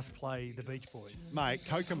listening to us play the Beach Boys? Mate,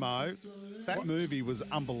 Kokomo, that movie was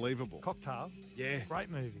unbelievable. Cocktail? Yeah. Great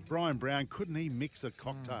movie. Brian Brown, couldn't he mix a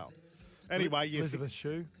cocktail? Anyway, yes. Elizabeth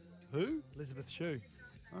Shue. Who? Elizabeth Shue.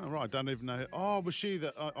 Oh, right, don't even know. Oh, was she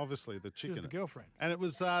the, obviously the She was chicken? the girlfriend. And it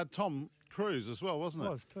was Tom Cruise as well, wasn't it?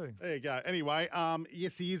 It was too. There you go. Anyway,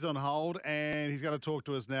 yes, he is on hold and he's going to talk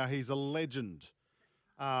to us now. He's a legend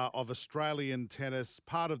of Australian tennis,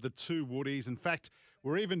 part of the two Woodies. In fact,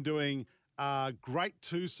 we're even doing great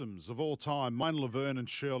twosomes of all time. Mine, Laverne and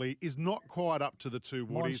Shirley is not quite up to the two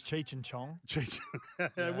Mine's Woodies. Cheech and Chong.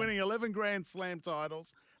 Winning 11 Grand Slam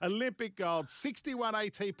titles, Olympic gold, 61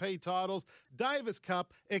 ATP titles, Davis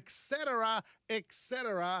Cup, etc.,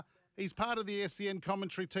 etc. He's part of the SEN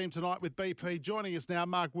commentary team tonight with BP. Joining us now,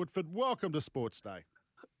 Mark Woodford. Welcome to Sports Day.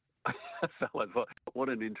 Fellas, what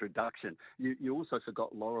an introduction. You also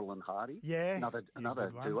forgot Laurel and Hardy. Yeah. Another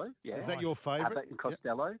good one. duo. Yeah. Is that your favourite? Abbott and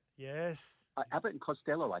Costello. Yes. Abbott and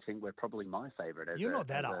Costello, I think, were probably my favourite. You're not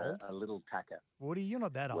that old. A little tacker. Woody, you're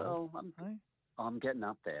not that Well, old. I'm getting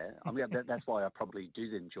up there. That's why I probably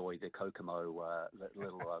do enjoy the Kokomo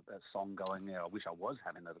little song going there. I wish I was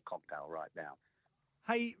having a cocktail right now.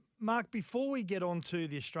 Hey, Mark, before we get on to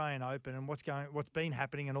the Australian Open and what's been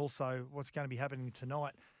happening and also what's going to be happening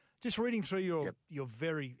tonight, just reading through your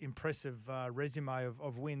very impressive resume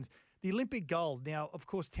of wins, the Olympic gold. Now, of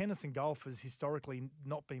course, tennis and golf has historically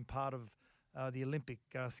not been part of the Olympic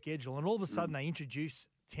schedule, and all of a sudden they introduce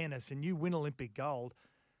tennis and you win Olympic gold.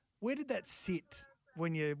 Where did that sit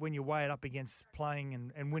when you weigh it up against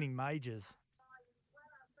playing and winning majors?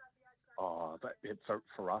 Oh, but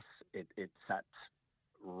for us, it sat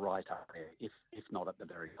right up there, if not at the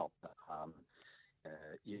very top.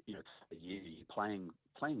 It's a year you're playing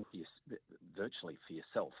virtually for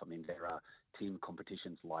yourself. I mean, there are team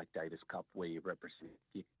competitions like Davis Cup where you represent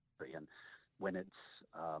your country, and when it's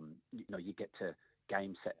you get to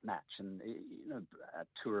game set match, and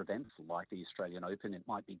tour events like the Australian Open, it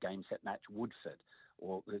might be game set match Woodford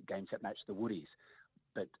or game set match the Woodies,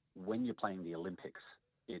 but when you're playing the Olympics,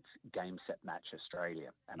 it's game set match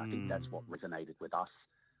Australia, and I think that's what resonated with us.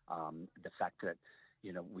 The fact that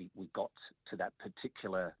we got to that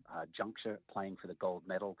particular juncture playing for the gold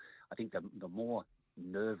medal. I think the more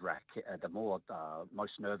nerve-wracking,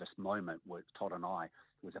 most nervous moment with Todd and I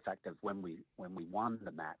was the fact of when we won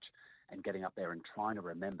the match and getting up there and trying to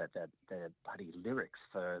remember the bloody lyrics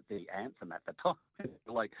for the anthem at the time,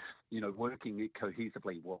 working it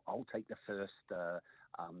cohesively. Well, I'll take the first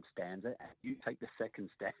stanza and you take the second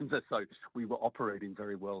stanza. So we were operating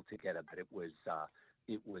very well together, but it was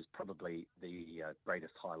probably the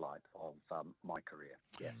greatest highlight of my career.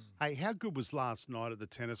 Yeah. Hey, how good was last night at the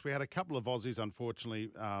tennis? We had a couple of Aussies,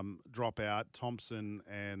 unfortunately, drop out, Thompson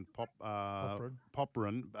and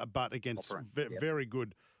Popperin, but against very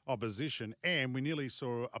good opposition. And we nearly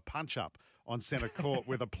saw a punch-up on centre court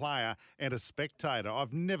with a player and a spectator.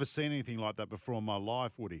 I've never seen anything like that before in my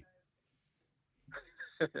life, Woody.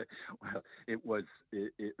 Well,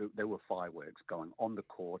 there were fireworks going on the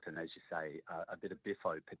court, and as you say, a bit of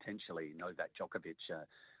biffo potentially. Novak Djokovic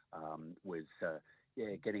was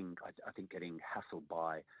getting hassled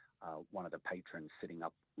by one of the patrons sitting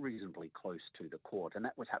up reasonably close to the court, and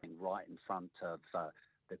that was happening right in front of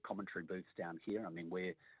the commentary booths down here. I mean,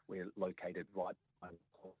 we're located right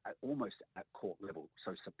almost at court level,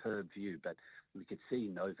 so superb view. But we could see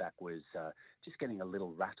Novak was just getting a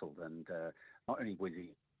little rattled, and not only was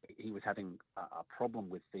he was having a problem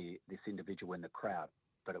with this individual in the crowd,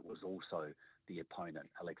 but it was also the opponent,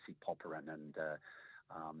 Alexei Popperin, and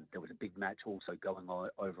there was a big match also going on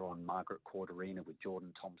over on Margaret Court Arena with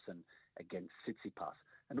Jordan Thompson against Tsitsipas,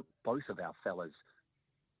 and both of our fellas,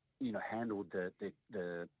 handled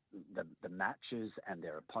the matches and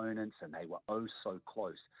their opponents, and they were oh so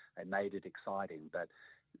close. They made it exciting, but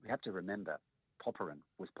we have to remember Popperin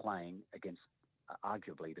was playing against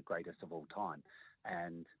arguably the greatest of all time,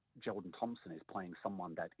 and Jordan Thompson is playing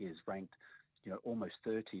someone that is ranked, almost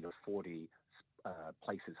 30 to 40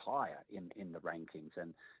 places higher in the rankings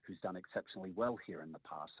and who's done exceptionally well here in the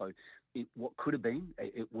past. So what could have been,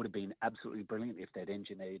 it would have been absolutely brilliant if they'd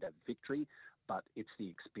engineered a victory, but it's the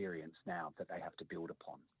experience now that they have to build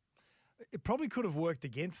upon. It probably could have worked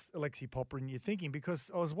against Alexi Popperin, you're thinking,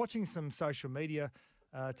 because I was watching some social media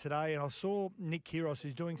today and I saw Nick Kyrgios,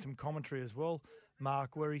 who's doing some commentary as well,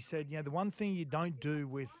 Mark, where he said, the one thing you don't do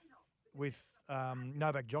with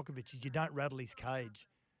Novak Djokovic is you don't rattle his cage.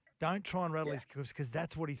 Don't try and rattle his cage because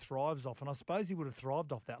that's what he thrives off. And I suppose he would have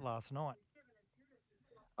thrived off that last night.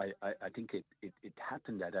 I think it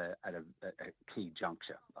happened at a key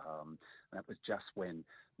juncture. That was just when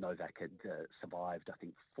Novak had survived, I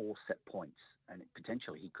think, 4 set points, and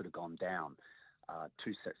potentially he could have gone down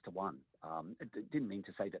 2-1. It didn't mean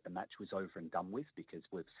to say that the match was over and done with, because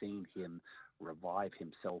we've seen him revive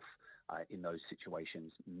himself in those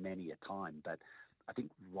situations many a time. But I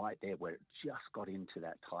think right there where it just got into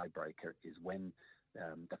that tiebreaker is when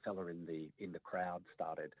the fella in the crowd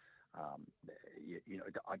started. I'm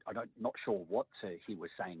not sure what he was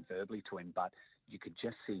saying verbally to him, but you could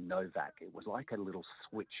just see Novak. It was like a little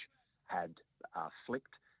switch had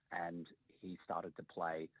flicked, and he started to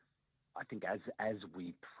play, I think, as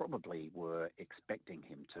we probably were expecting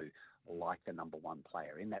him to, like the number one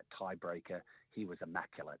player. In that tiebreaker, he was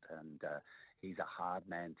immaculate, and he's a hard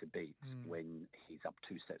man to beat when he's up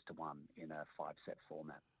 2-1 in a 5-set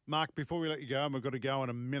format. Mark, before we let you go, and we've got to go in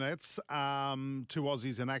a minute, 2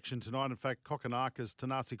 Aussies in action tonight. In fact,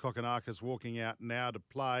 Tanasi Kokonakis walking out now to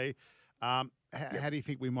play. How do you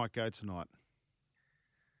think we might go tonight?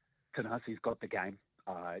 Tanasi's got the game.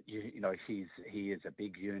 He is a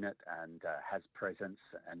big unit and has presence,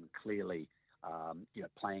 and clearly,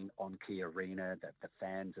 playing on Key Arena, that the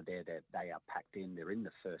fans are there, that they are packed in. They're in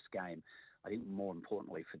the first game. I think more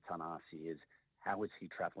importantly for Tanasi is how is he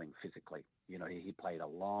travelling physically? He played a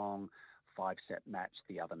long 5-set match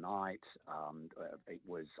the other night. It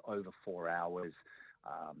was over 4 hours.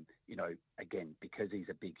 Again, because he's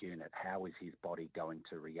a big unit, how is his body going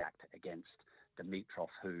to react against Dimitrov,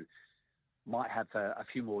 who might have a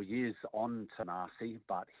few more years on Tanasi,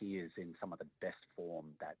 but he is in some of the best form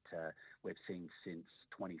that we've seen since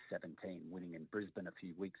 2017, winning in Brisbane a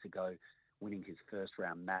few weeks ago, winning his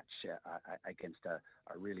first-round match against a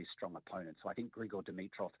really strong opponent. So I think Grigor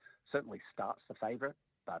Dimitrov certainly starts the favourite,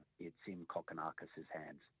 but it's in Kokonakis'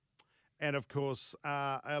 hands. And, of course,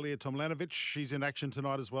 Alia Tomljanovic, she's in action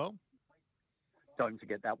tonight as well. Don't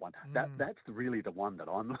forget that one. That's really the one that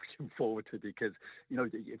I'm looking forward to, because,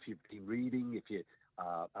 if you've been reading,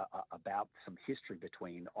 about some history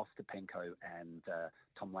between Ostapenko and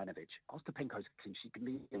Tomljanovic. Ostapenko she can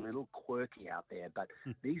be a little quirky out there, but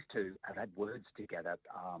these two have had words together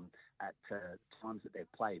at times that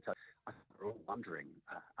they've played. So I think we're all wondering,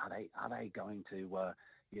 are they going to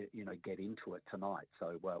get into it tonight?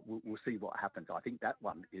 So we'll see what happens. I think that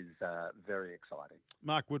one is very exciting.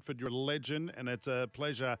 Mark Woodford, you're a legend, and it's a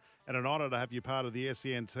pleasure and an honour to have you part of the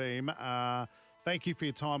SEN team. Thank you for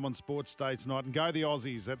your time on Sports Day tonight, and go the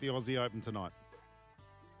Aussies at the Aussie Open tonight.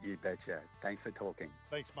 You betcha. Thanks for talking.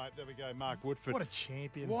 Thanks, mate. There we go, Mark Woodford. What a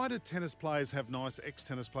champion. Why do ex-tennis players have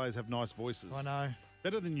nice voices? I know.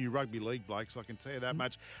 Better than you rugby league blokes, I can tell you that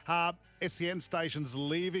much. SEN station's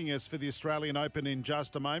leaving us for the Australian Open in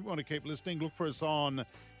just a moment. We want to keep listening. Look for us on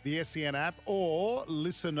the SEN app or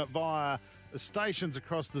listen via the stations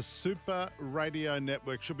across the Super Radio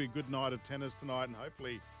Network. Should be a good night of tennis tonight, and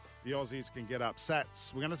hopefully the Aussies can get up.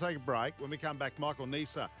 Sats, we're going to take a break. When we come back, Michael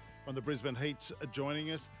Nisa from the Brisbane Heat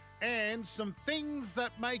joining us. And some things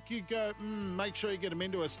that make you go, make sure you get them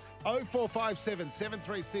into us. 0457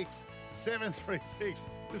 736 736.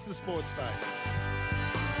 This is Sports Day.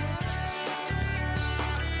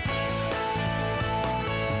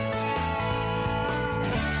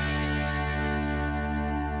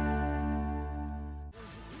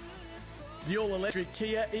 The all-electric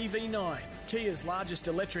Kia EV9, Kia's largest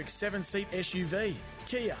electric 7-seat SUV.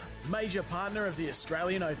 Kia, major partner of the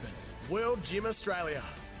Australian Open. World Gym Australia.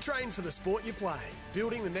 Train for the sport you play,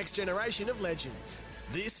 building the next generation of legends.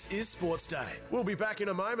 This is Sports Day. We'll be back in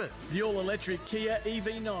a moment. The all-electric Kia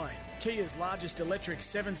EV9, Kia's largest electric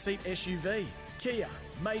 7-seat SUV. Kia,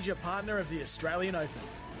 major partner of the Australian Open.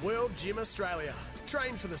 World Gym Australia.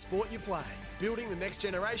 Train for the sport you play, building the next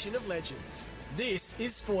generation of legends. This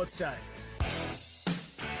is Sports Day.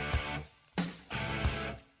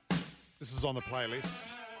 This is on the playlist.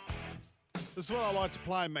 This is what I like to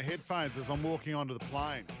play in my headphones as I'm walking onto the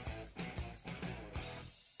plane.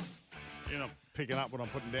 You're not picking up what I'm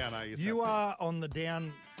putting down, are you? You are on the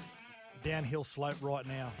downhill slope right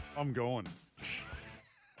now. I'm going.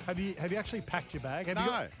 Have you actually packed your bag?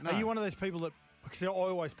 No. Are you one of those people that Because I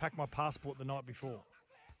always pack my passport the night before.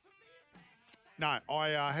 No,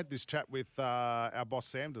 I had this chat with our boss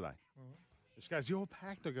Sam today. She goes, "You're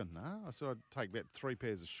packed." I go, "No." I said I'd take about 3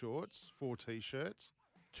 pairs of shorts, 4 T-shirts.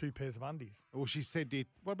 2 pairs of undies. Well, she said,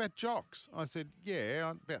 "What about jocks?" I said,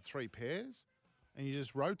 "Yeah, about 3 pairs." And you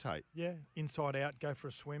just rotate. Yeah, inside out, go for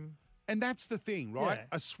a swim. And that's the thing, right? Yeah.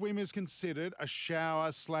 A swim is considered a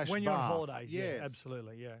shower / When you're on bath. holidays, yeah, Yes.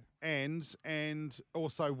 absolutely, yeah. And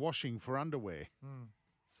also washing for underwear.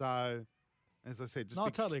 So, as I said, just No, I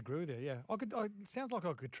totally agree with you, yeah. It sounds like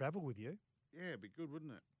I could travel with you. yeah, it'd be good,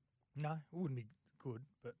 wouldn't it? No, it wouldn't be good,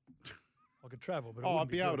 but I could travel. But it Oh, I'd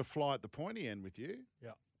wouldn't be able good. to fly at the pointy end with you.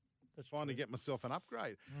 Yeah. That's Finally true. get myself an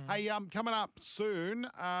upgrade. Mm. Hey, coming up soon,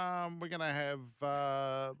 we're going to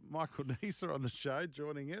have Michael Neeser on the show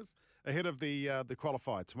joining us ahead of the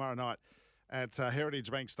qualifier tomorrow night at Heritage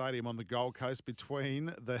Bank Stadium on the Gold Coast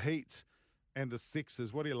between the Heat and the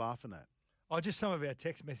Sixers. What are you laughing at? Oh, just some of our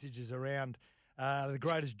text messages around the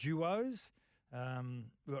greatest duos.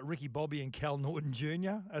 We've got Ricky Bobby and Cal Norton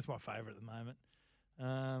Jr. That's my favourite at the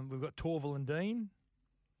moment. We've got Torval and Dean.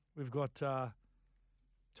 We've got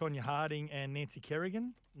Tonya Harding and Nancy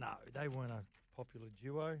Kerrigan. No, they weren't a popular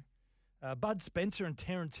duo. Bud Spencer and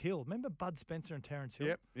Terence Hill. Remember Bud Spencer and Terence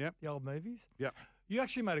Hill? Yep. The old movies? Yep. You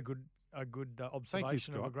actually made a good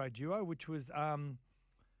observation of a Scott. great duo, which was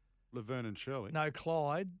Laverne and Shirley. no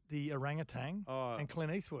Clyde, the orangutan, and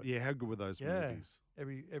Clint Eastwood. Yeah, how good were those movies?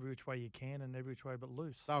 Every which way you can and every which way but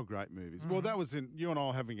loose. They were great movies. Mm-hmm. Well, that was in you and I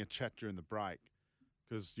were having a chat during the break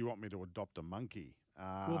because you want me to adopt a monkey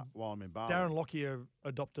while I'm in Bali. Darren Lockyer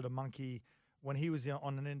adopted a monkey when he was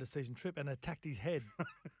on an end of season trip and attacked his head.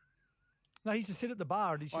 No, he used to sit at the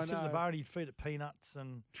bar and he'd he'd feed it peanuts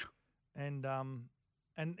and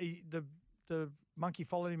the monkey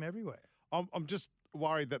followed him everywhere. I'm just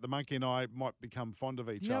worried that the monkey and I might become fond of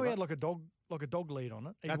each You know, other. he had like a dog lead on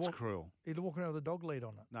it. That's cruel. He'd walk around with a dog lead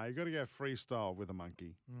on it. No, you got to go freestyle with a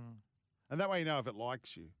monkey, Mm. and that way you know if it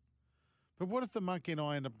likes you. But what if the monkey and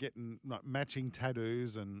I end up getting like matching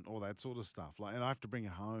tattoos and all that sort of stuff? Like, and I have to bring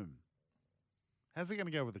it home. How's it going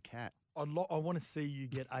to go with the cat? I want to see you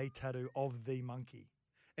get a tattoo of the monkey.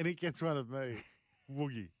 And it gets one of me,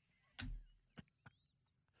 Woogie.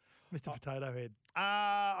 Mr. Potato Head.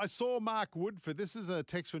 I saw Mark Woodford. This is a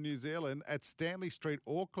text from New Zealand at Stanley Street,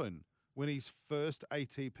 Auckland, win his first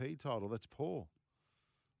ATP title. That's Paul.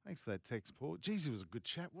 Thanks for that text, Paul. Jeez, he was a good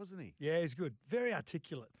chat, wasn't he? Yeah, he's good. Very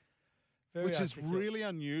articulate. Which is really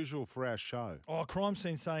unusual for our show. Oh, Crime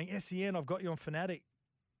Scene saying, SEN, I've got you on Fanatic.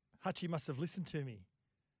 Hutchie must have listened to me.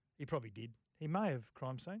 He probably did. He may have,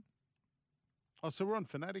 Crime Scene. Oh, so we're on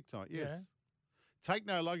Fanatic tonight, yes. Yeah. Take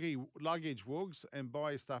no luggage, Woogs, and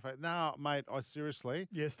buy your stuff out. No, mate, I seriously.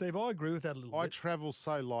 Yeah, Steve, I agree with that a little I bit. travel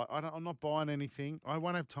so light. I'm not buying anything. I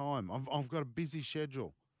won't have time. I've got a busy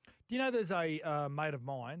schedule. Do you know there's a mate of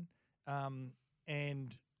mine,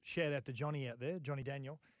 and shout out to Johnny out there, Johnny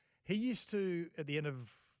Daniel. He used to, at the end of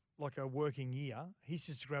like a working year, he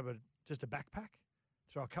used to grab just a backpack,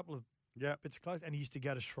 throw a couple of bits of clothes, and he used to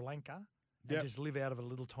go to Sri Lanka and just live out of a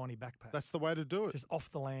little tiny backpack. That's the way to do it. Just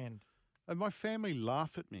off the land. And my family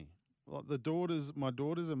laugh at me. Like my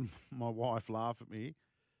daughters and my wife laugh at me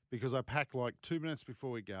because I pack like 2 minutes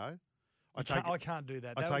before we go. I can't do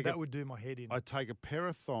that. That would do my head in. I take a pair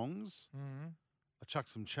of thongs, Mm-hmm. I chuck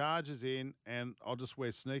some chargers in, and I'll just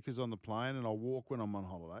wear sneakers on the plane and I'll walk when I'm on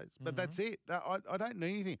holidays. But that's it. I don't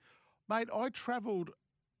need anything. Mate, I travelled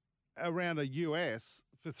around the US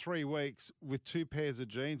for 3 weeks with 2 pairs of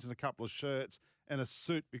jeans and a couple of shirts and a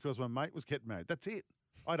suit because my mate was getting married. That's it.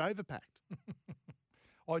 I'd overpacked.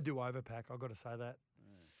 I do overpack, I've got to say that.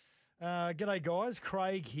 G'day, guys.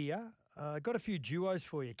 Craig here. Got a few duos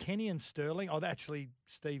for you. Kenny and Sterling. Oh, actually,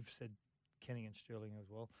 Steve said Kenny and Sterling as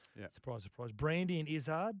well. Yeah. Surprise, surprise. Brandy and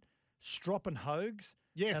Izzard. Strop and Hogs.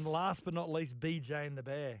 Yes. And last but not least, BJ and the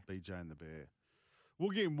Bear. BJ and the Bear. We'll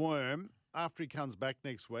give Worm, after he comes back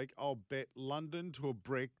next week, I'll bet London to a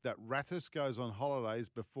brick that Rattus goes on holidays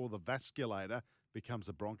before the Vasculator becomes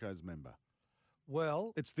a Broncos member.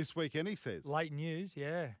 Well, it's this weekend, he says. Late news,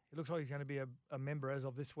 yeah. It looks like he's going to be a member as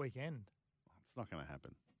of this weekend. It's not going to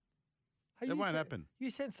happen. Hey, it won't happen. You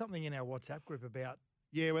sent something in our WhatsApp group about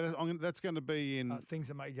Yeah, well, that's going to be in things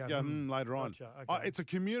that make you go later on. Gotcha. Okay. It's a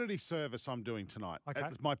community service I'm doing tonight. Okay.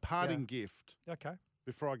 It's my parting gift. Okay.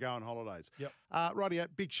 Before I go on holidays. Yep. Rightio,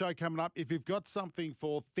 big show coming up. If you've got something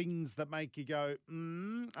for things that make you go,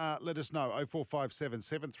 let us know. 0457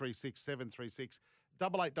 736 736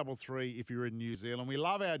 8833 if you're in New Zealand. We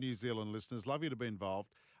love our New Zealand listeners. Love you to be involved.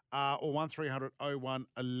 Or 1300 01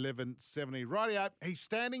 1170. Rightio, he's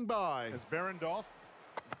standing by. As Behrendorff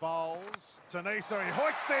Bowles. Denisa, he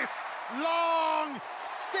hoiks this. Long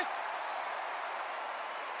 6.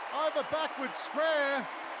 Over backward square.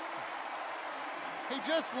 He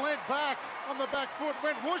just leant back on the back foot,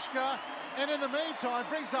 went Wooshka, and in the meantime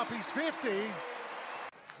brings up his 50.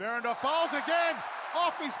 Behrendorff bowls again,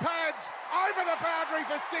 off his pads, over the boundary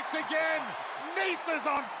for 6 again. Nisa's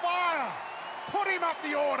on fire. Put him up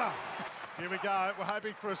the order. Here we go. We're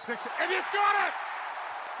hoping for a 6. And you've got it!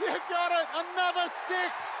 You've got it! Another 6.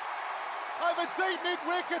 Over deep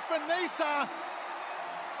mid-wicket for Nisa.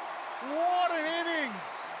 What an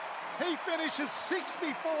innings. He finishes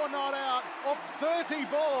 64 not out of 30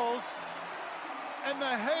 balls. And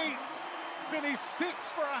the Heats finish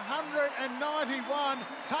 6 for 191.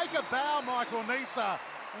 Take a bow, Michael Nisa.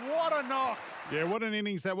 What a knock. Yeah, what an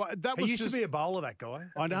innings that was. He used to be a bowler, that guy.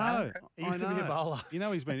 I know. He used to be a bowler. You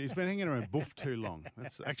know, he's been hanging around Buff too long.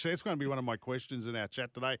 That's going to be one of my questions in our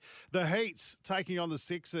chat today. The Heats taking on the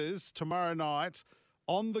Sixers tomorrow night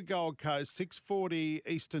on the Gold Coast, 6:40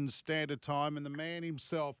 Eastern Standard Time, and the man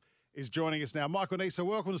himself is joining us now. Michael Nisa,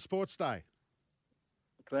 welcome to Sports Day.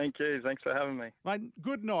 Thank you. Thanks for having me. Mate,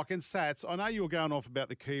 good knock. And Sats, I know you were going off about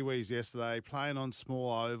the Kiwis yesterday, playing on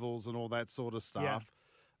small ovals and all that sort of stuff. Yeah.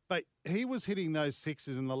 But he was hitting those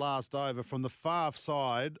sixes in the last over from the far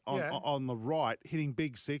side on the right, hitting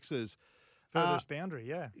big sixes. Furthest boundary,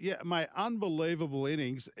 yeah. Yeah, mate, unbelievable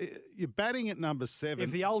innings. You're batting at number 7.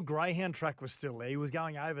 If the old greyhound track was still there, he was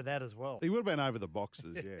going over that as well. He would have been over the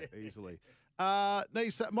boxes, yeah, easily.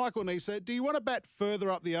 Michael Nisa, do you want to bat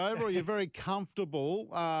further up the over, or are you very comfortable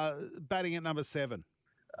batting at number 7?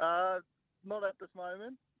 Not at this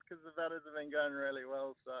moment, because the batters have been going really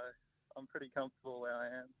well, so I'm pretty comfortable where I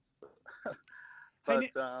am.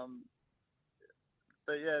 But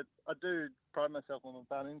yeah, I do pride myself on my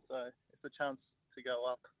batting, so if the chance to go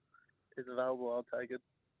up is available, I'll take it.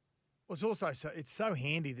 Well, it's also it's so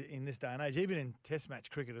handy in this day and age, even in Test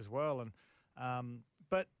match cricket as well. And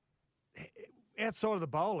but outside of the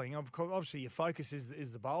bowling, obviously your focus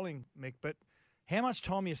is the bowling, Mick. But how much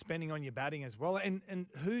time are you spending on your batting as well, and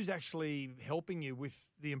who's actually helping you with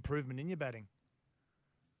the improvement in your batting?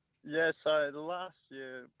 Yeah, so last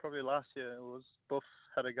year, it was Buff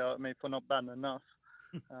had a go at me for not batting enough.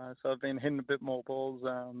 So I've been hitting a bit more balls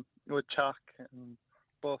with Chuck and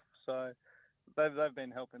Buff. So they've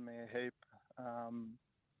been helping me a heap.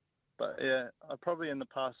 But yeah, I probably in the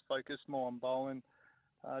past focused more on bowling,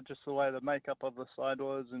 just the way the makeup of the side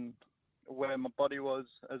was and where my body was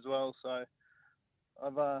as well. So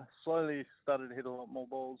I've slowly started to hit a lot more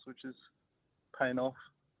balls, which is paying off.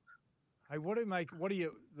 Hey, what are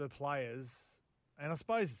the players, and I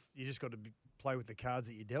suppose you just got to play with the cards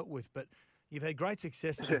that you dealt with, but you've had great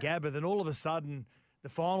success at the Gabba, then all of a sudden the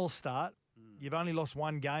finals start, you've only lost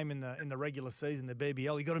one game in the regular season, the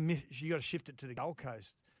BBL, you got to shift it to the Gold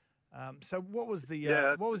Coast. So what was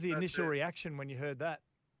the initial reaction when you heard that?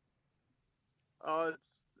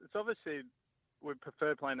 It's obviously we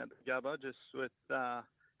prefer playing at the Gabba just with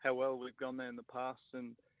how well we've gone there in the past,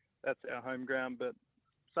 and that's our home ground. But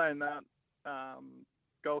saying that,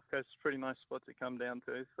 Gold Coast is a pretty nice spot to come down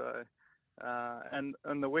to. So, and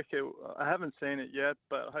the wicket, I haven't seen it yet,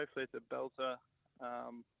 but hopefully it's a belter.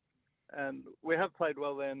 And we have played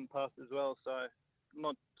well there in the past as well, so I'm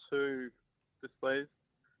not too displeased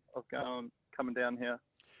of coming down here.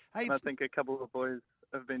 Hey, and I think a couple of boys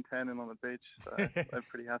have been tanning on the beach, so they're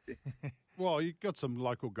pretty happy. Well, you've got some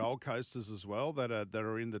local Gold Coasters as well that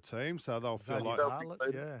are in the team, so they'll feel like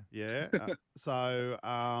yeah. So,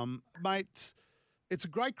 mate, it's a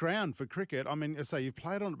great ground for cricket. I mean, I say you've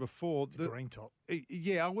played on it before. The green top.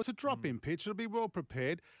 Yeah, it's a drop-in pitch. It'll be well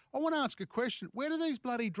prepared. I want to ask a question. Where do these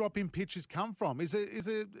bloody drop-in pitches come from? Is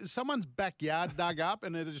it someone's backyard dug up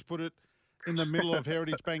and they just put it in the middle of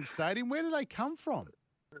Heritage Bank Stadium? Where do they come from?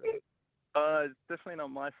 It's definitely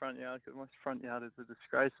not my front yard, because my front yard is a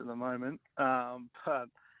disgrace at the moment. But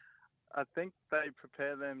I think they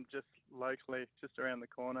prepare them just locally, just around the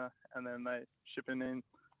corner, and then they ship them in.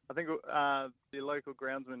 I think the local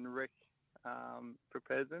groundsman, Rick,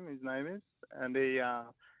 prepares them, his name is, and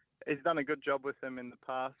he's done a good job with them in the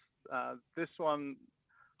past. This one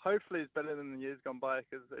hopefully is better than the years gone by,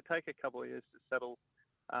 because they take a couple of years to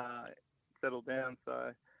settle down.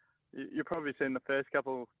 So you've probably seen the first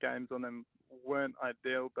couple of games on them weren't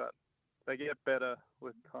ideal, but they get better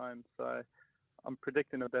with time. So I'm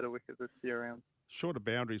predicting a better wicket this year round. Shorter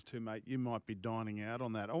boundaries too, mate. You might be dining out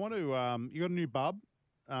on that. I want to. You got a new bub.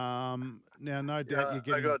 Now, no doubt you're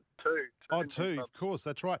getting. I got two. Oh, two. Of course,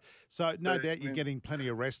 that's right. So no doubt you're getting plenty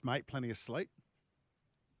of rest, mate. Plenty of sleep.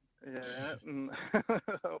 Yeah,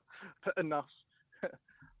 enough.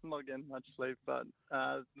 I'm not getting much sleep, but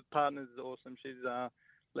the partner's awesome. She's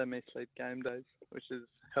let me sleep game days, which is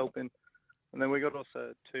helping. And then we got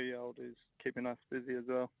also a 2-year-old who's keeping us busy as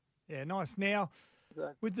well. Yeah, nice. Now,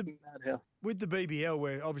 So, with the madhouse. with the BBL,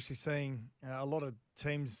 we're obviously seeing a lot of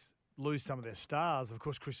teams lose some of their stars. Of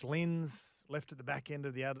course, Chris Lynn's left at the back end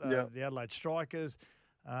of the Adelaide Strikers,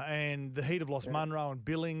 and the Heat have lost Munro and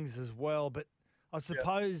Billings as well. But I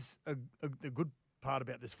suppose a good part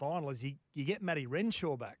about this final is you get Matty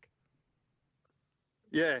Renshaw back.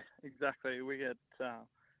 Yeah, exactly. We get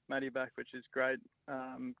Matty back, which is great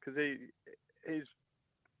because he's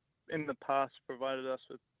in the past provided us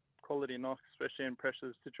with quality knocks, especially in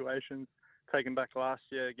pressure situations. Taken back last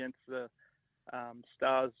year against the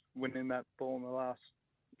Stars, winning that ball in the last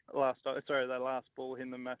ball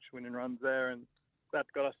in the match-winning runs there, and that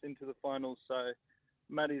got us into the finals. So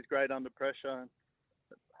Matty's great under pressure.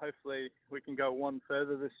 Hopefully we can go one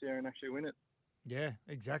further this year and actually win it. Yeah,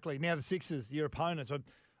 exactly. Now the Sixers, your opponents.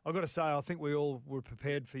 I've got to say, I think we all were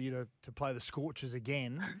prepared for you to play the Scorchers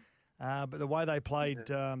again. But the way they played,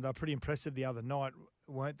 they were pretty impressive the other night,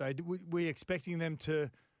 weren't they? Were we expecting them to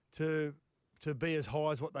be as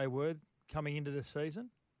high as what they were coming into this season?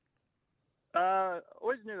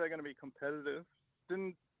 Always knew they were going to be competitive.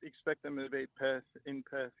 Didn't expect them to beat Perth in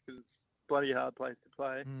Perth because it's a bloody hard place to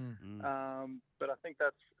play. But I think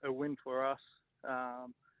that's a win for us,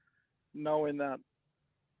 knowing that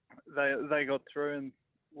they got through and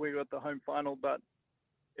we got the home final. But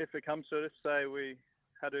if it comes to it, say we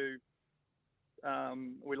had to,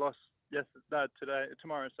 we lost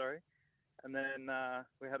tomorrow, and then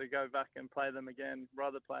we had to go back and play them again,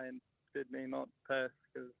 rather play in Sydney, not Perth,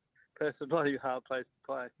 because Perth's a bloody hard place to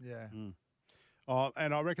play. Yeah. Oh,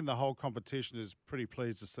 and I reckon the whole competition is pretty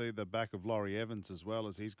pleased to see the back of Laurie Evans as well,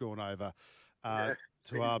 as he's gone over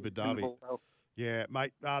to Abu Dhabi. Yeah,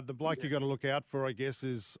 mate. The bloke you got to look out for, I guess,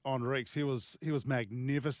 is Enriques. He was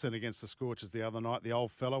magnificent against the Scorchers the other night. The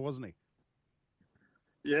old fella, wasn't he?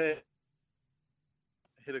 Yeah,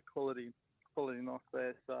 hit a quality knock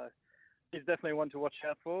there. So he's definitely one to watch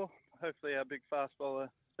out for. Hopefully, our big fast bowler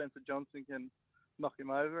Spencer Johnson can knock him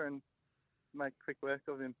over and make quick work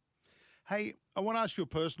of him. Hey, I want to ask you a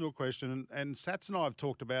personal question, and Sats and I have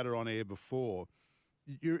talked about it on air before.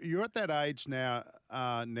 You're at that age now,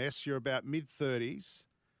 Ness. You're about mid-30s.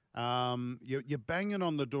 You're banging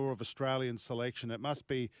on the door of Australian selection. It must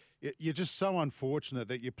be you're just so unfortunate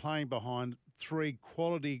that you're playing behind three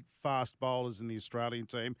quality fast bowlers in the Australian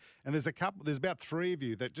team, and there's about three of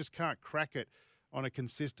you that just can't crack it on a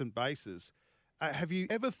consistent basis. Have you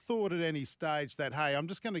ever thought at any stage that, hey, I'm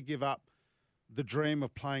just going to give up the dream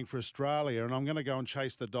of playing for Australia and I'm going to go and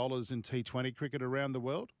chase the dollars in T20 cricket around the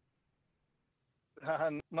world?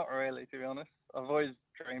 Not really, to be honest. I've always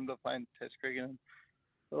dreamed of playing Test cricket. And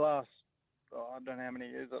the last, I don't know how many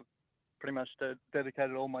years, I've pretty much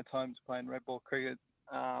dedicated all my time to playing red ball cricket.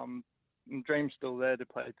 And dream's still there to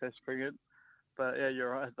play Test cricket. But yeah,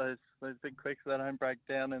 you're right. Those big quicks, they don't break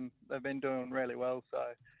down, and they've been doing really well. So,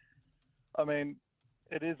 I mean,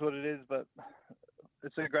 it is what it is, but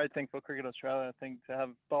it's a great thing for Cricket Australia, I think, to have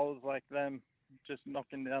bowlers like them just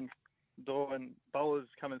knocking down the door, and bowlers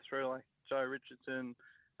coming through like Joe Richardson,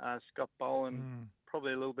 Scott Boland.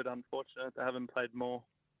 Probably a little bit unfortunate they haven't played more.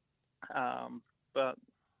 But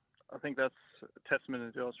I think that's a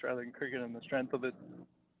testament to Australian cricket and the strength of it.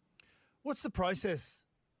 What's the process,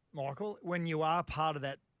 Michael, when you are part of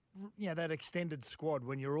that, that extended squad,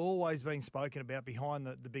 when you're always being spoken about behind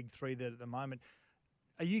the big three there at the moment?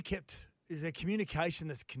 Is there communication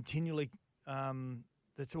that's continually,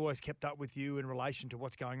 that's always kept up with you in relation to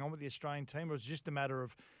what's going on with the Australian team? Or is it just a matter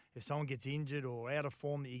of if someone gets injured or out of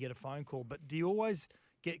form that you get a phone call? But do you always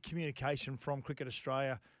get communication from Cricket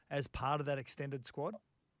Australia as part of that extended squad?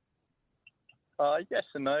 Yes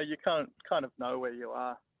and no. You kind of know where you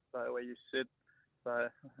are, so where you sit. So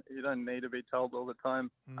you don't need to be told all the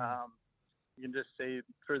time. You can just see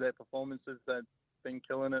through their performances they've been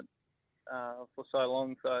killing it for so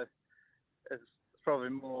long. So it's probably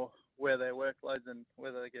more where their workloads and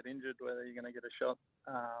whether they get injured, whether you're going to get a shot.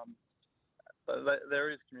 But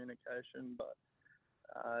there is communication, but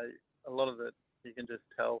a lot of it you can just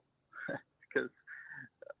tell because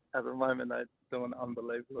at the moment they're doing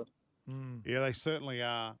unbelievable. Yeah, they certainly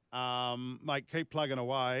are. Mate, keep plugging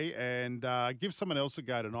away and give someone else a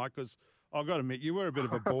go tonight, because I've got to admit, you were a bit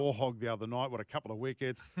of a ball hog the other night. What, a couple of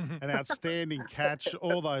wickets, an outstanding catch,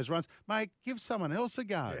 all those runs. Mate, give someone else a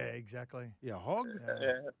go. Yeah, exactly. You hog.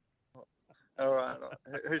 Yeah. All right.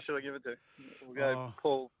 Who should I give it to? We'll go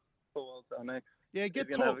Paul Walter next. Yeah, He's going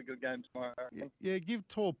to have a good game tomorrow. Yeah, give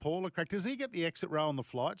tall Paul a crack. Does he get the exit row on the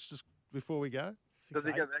flights just before we go? Does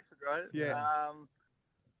he get the exit row? Yeah.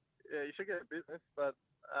 Yeah, you should get business, but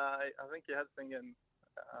I think he has been getting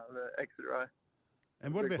the exit row.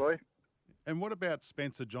 And what Big about boy. and what about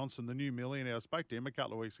Spencer Johnson, the new millionaire? I spoke to him a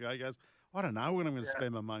couple of weeks ago. He goes, I don't know what I'm going to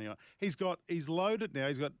spend my money on. He's loaded now.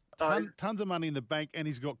 He's got tons of money in the bank, and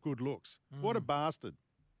he's got good looks. What a bastard!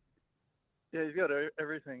 Yeah, he's got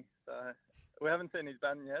everything. So we haven't seen his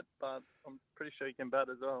batting yet, but I'm pretty sure he can bat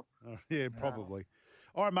as well. Oh, yeah, probably.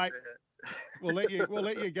 All right, mate. We'll let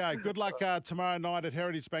you go. Good luck tomorrow night at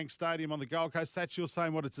Heritage Bank Stadium on the Gold Coast. Satch, you're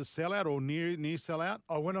saying what? It's a sellout or near sellout?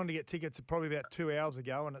 I went on to get tickets probably about 2 hours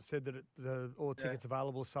ago, and it said that all tickets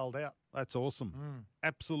available sold out. That's awesome.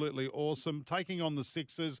 Absolutely awesome. Taking on the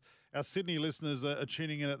Sixers. Our Sydney listeners are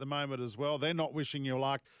tuning in at the moment as well. They're not wishing you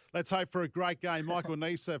luck. Let's hope for a great game. Michael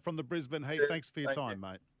Nisa from the Brisbane Heat. Thanks for your time,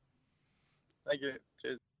 mate. Thank you.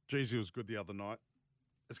 Cheers. Jeez, he was good the other night.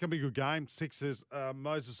 It's going to be a good game. Sixers,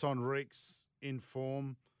 Moses Enrique's in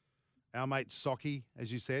form. Our mate Socky,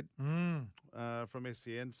 as you said, from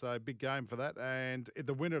SEN. So big game for that. And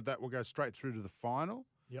the winner of that will go straight through to the final.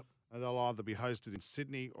 Yep. And they'll either be hosted in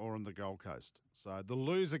Sydney or on the Gold Coast. So the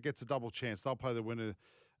loser gets a double chance. They'll play the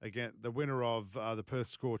winner of the Perth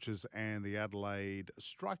Scorchers and the Adelaide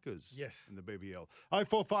Strikers. Yes. In the BBL.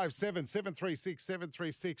 0457 736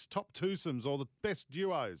 736. Top twosomes or the best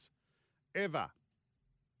duos ever.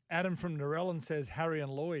 Adam from Narellan says Harry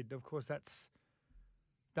and Lloyd. Of course, that's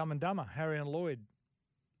Dumb and Dumber, Harry and Lloyd.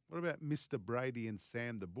 What about Mr. Brady and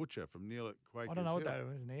Sam the Butcher from Neil at Quakers I don't know what Hill?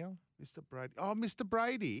 that is, Neil. Mr. Brady. Oh, Mr.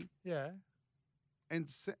 Brady. Yeah. And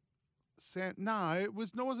Sam. No, it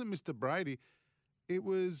wasn't Mr. Brady. It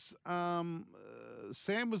was Sam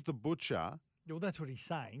was the butcher. Well, that's what he's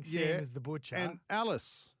saying. Sam Yeah, is the butcher. And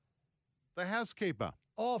Alice, the housekeeper.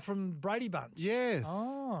 Oh, from Brady Bunch. Yes.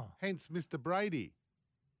 Oh. Hence Mr. Brady.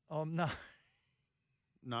 Oh, no.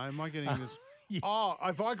 No, am I getting this? Yeah. Oh,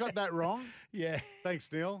 have I got that wrong? Yeah.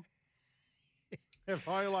 Thanks, Neil. Have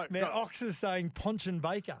I Now, Ox is saying Ponch and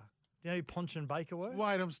Baker. Do you know who Ponch and Baker were?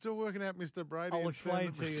 Wait, I'm still working out Mr. Brady. I'll and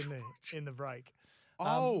explain Sam to you in the break.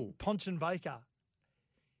 Oh. Ponch and Baker.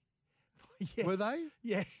 Yes. Were they?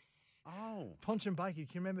 Yeah. Oh. Ponch and Baker. Can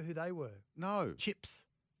you remember who they were? No. Chips.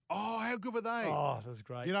 Oh, how good were they? Oh, that was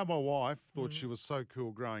great. You know, my wife thought she was so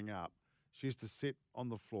cool growing up. She used to sit on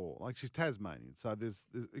the floor. Like, she's Tasmanian, so there's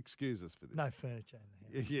excuses for this. No furniture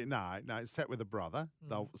in the house. Yeah, no, sat with a brother.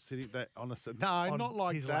 They were sitting there on a... No, not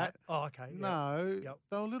like his that. lap. Oh, okay. Yeah. No, Yep.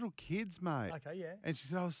 they were little kids, mate. Okay, yeah. And she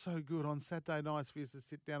said, oh, so good. On Saturday nights, we used to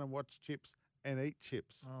sit down and watch chips and eat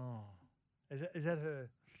chips. Oh. Is that her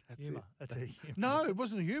humour? it. That's her humour. No, it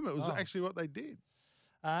wasn't humour. It was Oh. actually what they did.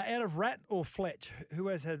 Out of Rat or Fletch, who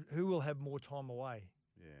will have more time away?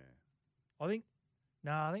 Yeah. I think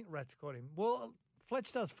Rat's got him. Well,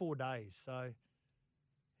 Fletch does 4 days, so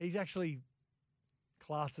he's actually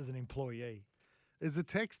classed as an employee. There's a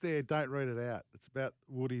text there, don't read it out. It's about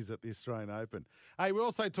Woodies at the Australian Open. Hey, we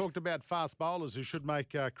also talked about fast bowlers who should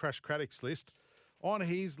make Crash Craddock's list. On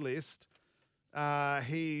his list,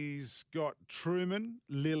 he's got Truman,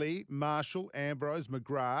 Lilly, Marshall, Ambrose,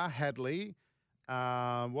 McGrath, Hadley,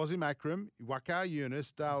 Wasim Akram, Waqar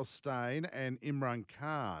Yunus, Dale Steyn, and Imran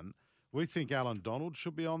Khan. We think Alan Donald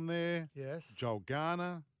should be on there. Yes. Joel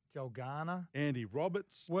Garner. Andy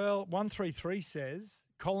Roberts. Well, 133 says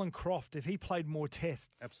Colin Croft, if he played more tests.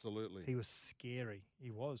 Absolutely. He was scary.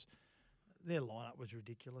 He was. Their lineup was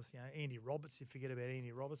ridiculous. You know, Andy Roberts, you forget about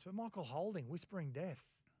Andy Roberts. But Michael Holding, Whispering Death.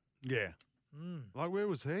 Yeah. Like, where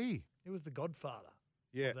was he? He was the godfather.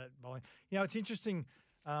 Yeah. Of that bowling. You know, it's interesting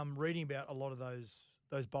reading about a lot of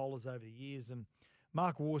those bowlers over the years. And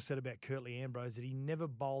Mark Waugh said about Curtly Ambrose that he never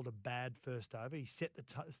bowled a bad first over. He set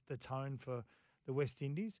the tone for the West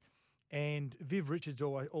Indies. And Viv Richards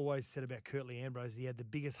always said about Curtly Ambrose he had the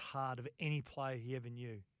biggest heart of any player he ever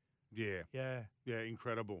knew. Yeah. Yeah. Yeah,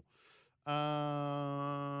 incredible. What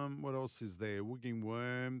else is there? Wigging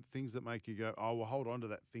Worm, things that make you go, oh, well, hold on to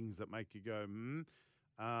that, things that make you go,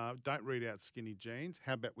 don't read out skinny jeans.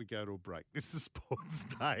 How about we go to a break? This is Sports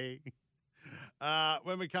Day.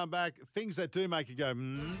 When we come back, things that do make you go,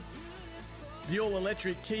 The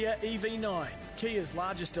all-electric Kia EV9, Kia's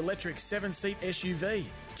largest electric 7-seat SUV.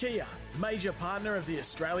 Kia, major partner of the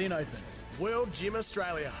Australian Open. World Gym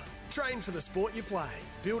Australia. Train for the sport you play.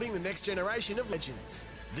 Building the next generation of legends.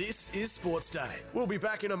 This is Sports Day. We'll be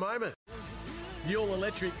back in a moment. The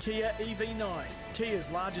all-electric Kia EV9, Kia's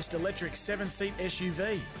largest electric 7-seat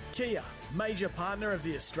SUV. Kia, major partner of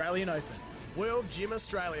the Australian Open. World Gym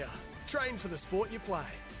Australia. Train for the sport you play.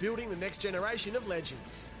 Building the next generation of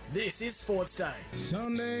legends. This is Sports Day.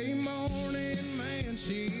 Sunday morning, man,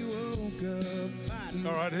 she woke up fighting.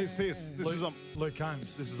 All right, who's this? This is on Luke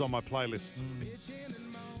Combs. This is on my playlist.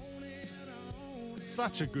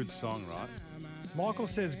 Such a good song, right? Michael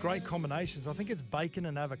says great combinations. I think it's bacon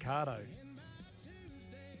and avocado.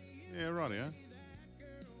 Yeah, right, yeah.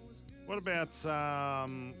 What about,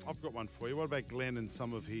 I've got one for you. What about Glenn and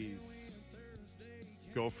some of his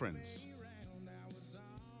girlfriends?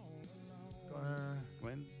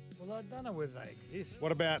 Glenn? Well, I don't know whether they exist.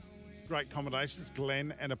 What about great combinations,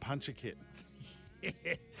 Glenn and a puncher kit? Yeah.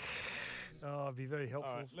 Oh, it'd be very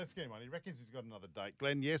helpful. All right, let's get him on. He reckons he's got another date.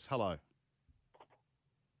 Glenn, yes, hello.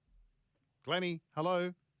 Glennie,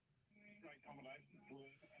 hello.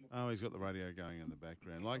 Oh, he's got the radio going in the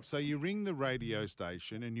background. Like, so you ring the radio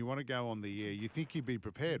station and you want to go on the air. You think you'd be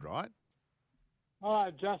prepared, right?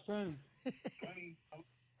 Hi, Justin.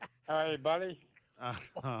 How are you, buddy?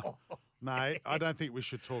 Mate, I don't think we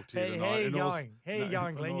should talk to you Hey, tonight. how you In all- going? How you No, going,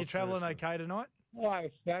 in Glenn? all You travelling seriousness. okay tonight?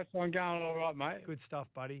 Hi, Stats. I'm going all right, mate. Good stuff,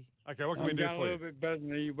 buddy. Okay, what can I'm we do going for a you? little bit better than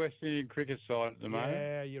the West Indian cricket side at the moment.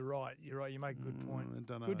 Yeah, you're right. You're right. You make a good point. I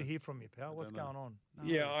don't know. Good to hear from you, pal. What's going on?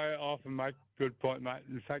 Yeah, I often make a good point, mate.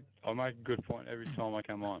 In fact, I make a good point every time I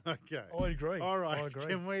come on. Okay. I agree. All right. I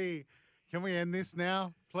agree. Can we end this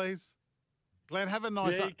now, please? Glenn, have a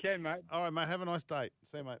nice. Yeah, you can, mate. All right, mate. Have a nice date.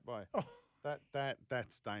 See you, mate. Bye.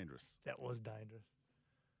 That's dangerous. That was dangerous.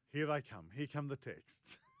 Here they come. Here come the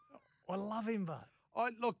texts. I love him, but I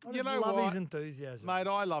look. I you just know love what, his enthusiasm. mate?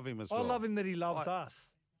 I love him as I well. love him that he loves us.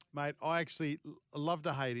 Mate, I actually love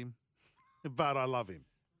to hate him, but I love him.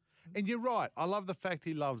 And you're right. I love the fact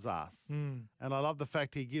he loves us. Mm. And I love the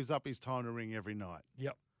fact he gives up his time to ring every night.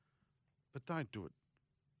 Yep. But don't do it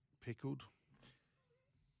pickled.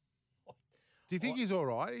 Do you think he's all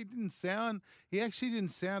right? He actually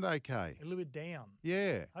didn't sound okay. A little bit down.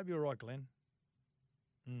 Yeah. Hope you're all right, Glenn.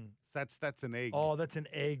 Mm. That's an egg. Oh, that's an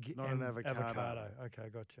egg Not and an avocado. Okay,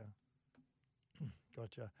 gotcha.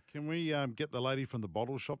 Gotcha. Can we get the lady from the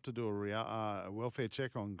bottle shop to do a welfare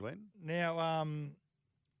check on Glenn? Now,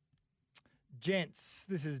 gents,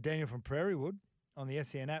 this is Daniel from Prairie Wood on the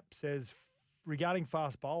SEN app, says, regarding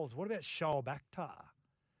fast bowlers, what about Shoaib Akhtar?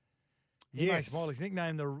 He makes smile. He's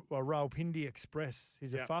nicknamed the Rawalpindi Express.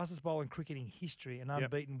 He's the fastest bowler in cricket in history and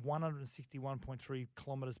unbeaten 161.3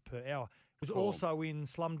 kilometres per hour. He was also in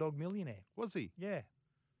Slumdog Millionaire. Was he? Yeah.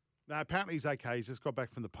 No, apparently he's okay. He's just got back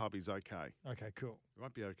from the pub. He's okay. Okay, cool. He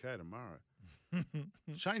won't be okay tomorrow.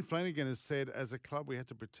 Shane Flanagan has said, as a club, we had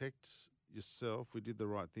to protect yourself. We did the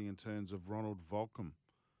right thing in terms of Ronald Volcom.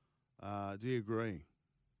 Do you agree?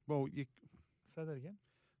 Well, you say that again.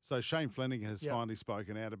 So Shane Flanagan has finally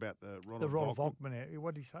spoken out about the Ronald Volkman.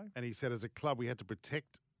 What did he say? And he said, as a club, we had to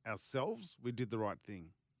protect ourselves. We did the right thing.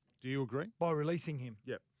 Do you agree? By releasing him?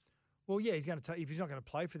 Yep. Well, yeah, he's going to if he's not going to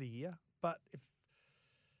play for the year, but if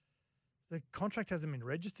the contract hasn't been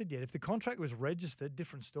registered yet, if the contract was registered,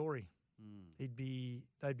 different story. They'd be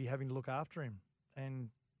having to look after him and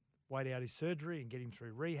wait out his surgery and get him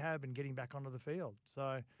through rehab and get him back onto the field.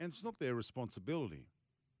 So, and it's not their responsibility,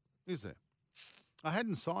 is it? I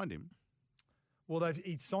hadn't signed him. Well,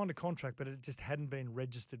 he'd signed a contract, but it just hadn't been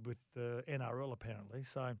registered with the NRL apparently.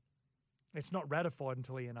 So it's not ratified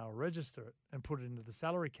until the NRL register it and put it into the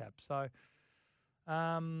salary cap. So,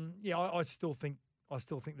 I still think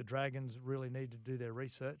the Dragons really need to do their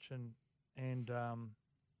research and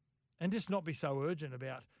just not be so urgent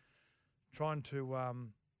about trying to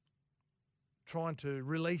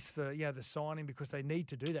release the signing, because they need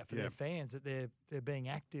to do that for their fans, that they're being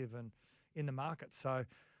active and in the market. So,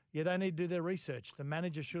 yeah, they need to do their research. The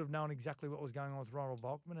manager should have known exactly what was going on with Ronald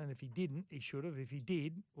Volkman, and if he didn't, he should have. If he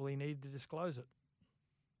did, well, he needed to disclose it.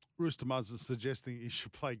 Rooster Muzz is suggesting you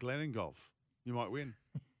should play Glennon golf. You might win.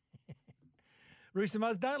 Rooster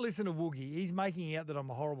Muzz, don't listen to Woogie. He's making out that I'm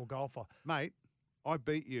a horrible golfer. Mate, I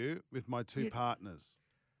beat you with my two partners.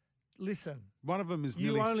 Listen. One of them is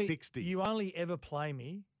nearly 60. You only ever play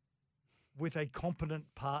me with a competent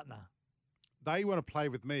partner. They want to play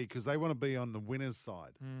with me because they want to be on the winner's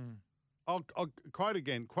side. I'll quote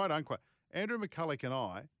again, quote unquote. Andrew McCulloch and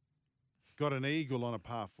I got an eagle on a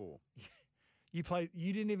par 4. You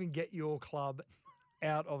didn't even get your club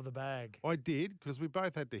out of the bag. I did, because we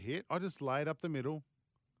both had to hit. I just laid up the middle.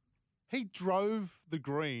 He drove the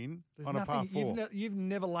green on a par 4. You've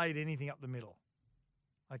never laid anything up the middle.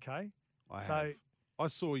 Okay? I have. I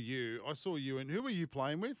saw you. And who were you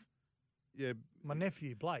playing with? Yeah. My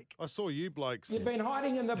nephew, Blake. I saw you blokes. You've been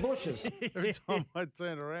hiding in the bushes. Every time I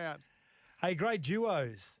turn around. Hey, great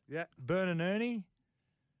duos. Yeah. Bern and Ernie.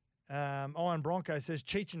 Iron Bronco says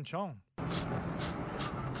Cheech and Chong.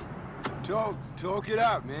 Talk it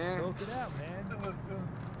out, man. Talk it out, man.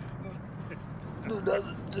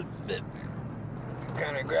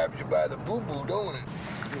 Kind of grabs you by the boo-boo, don't it?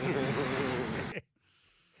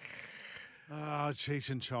 Oh, Cheech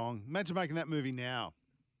and Chong. Imagine making that movie now.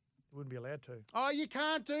 Wouldn't be allowed to. Oh, you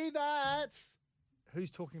can't do that. Who's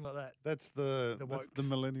talking like that? That's the wokes.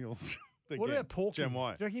 millennials. What Again, about Porkies? Gen Do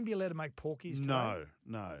Y. you reckon you'd be allowed to make Porkies today?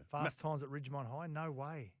 No. Fast times at Ridgemont High? No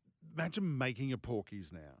way. Imagine making a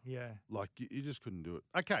Porkies now. Yeah. Like you just couldn't do it.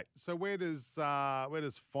 Okay, so where does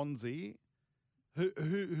Fonzie?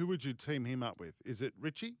 Who would you team him up with? Is it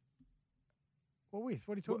Richie? What with?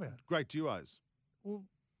 What are you talking about? Great duos. Well,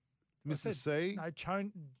 Mrs. C. No,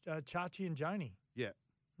 Chachi and Joni. Yeah.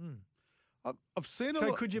 Hmm. I've seen a So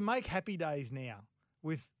lot. could you make Happy Days now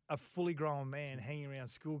with a fully grown man hanging around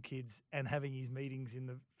school kids and having his meetings in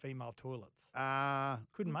the female toilets?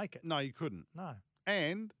 Couldn't make it. No, you couldn't. No.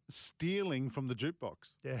 And stealing from the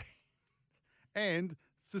jukebox. Yeah. And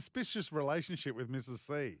suspicious relationship with Mrs.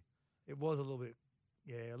 C. It was a little bit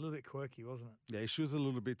quirky, wasn't it? Yeah, she was a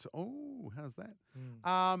little bit. Oh, how's that?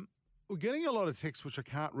 Mm. We're getting a lot of texts which I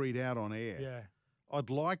can't read out on air. Yeah. I'd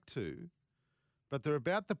like to, but they're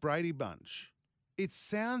about the Brady Bunch. It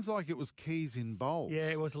sounds like it was keys in bowls. Yeah,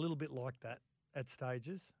 it was a little bit like that at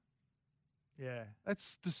stages. Yeah.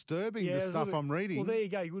 That's disturbing, Yeah, the it was a stuff little I'm bit- reading. Well, there you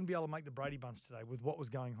go. You wouldn't be able to make the Brady Bunch today with what was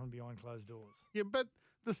going on behind closed doors. Yeah, but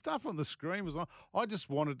the stuff on the screen was on. I just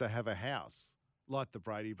wanted to have a house like the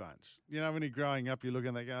Brady Bunch. You know, when you're growing up, you look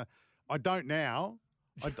and they go, I don't now.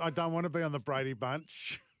 I don't want to be on the Brady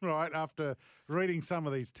Bunch, right, after reading some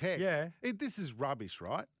of these texts. Yeah. This is rubbish,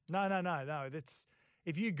 right? No. That's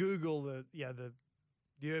if you Google the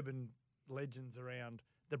urban legends around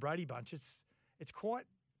the Brady Bunch, it's quite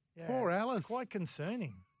Poor Alice. It's quite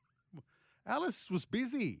concerning. Alice was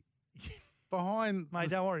busy behind. Mate,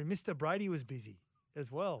 don't worry. Mr. Brady was busy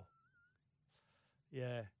as well.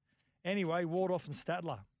 Yeah. Anyway, Waldorf and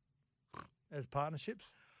Statler as partnerships.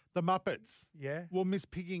 The Muppets. Yeah. Well, Miss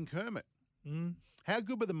Piggy and Kermit. Mm. How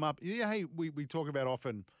good were the Muppets? Yeah, hey, we talk about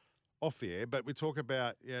often off the air, but we talk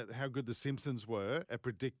about how good the Simpsons were at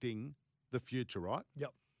predicting the future, right?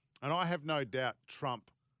 Yep. And I have no doubt Trump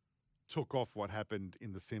took off what happened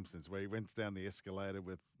in The Simpsons, where he went down the escalator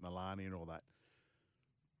with Melania and all that.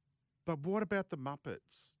 But what about the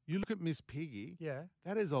Muppets? You look at Miss Piggy. Yeah.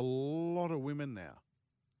 That is a lot of women now.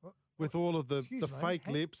 What? With all of the Excuse me, fake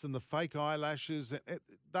hey? lips and the fake eyelashes.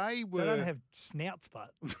 They were. They don't have snouts,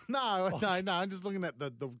 but. No. I'm just looking at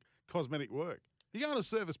the cosmetic work. You're going to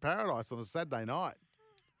Service Paradise on a Saturday night.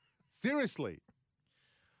 Seriously.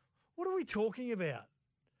 What are we talking about?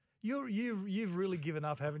 You've really given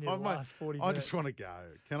up, haven't you, the last 40 minutes? I just want to go.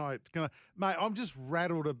 Can I? Mate, I'm just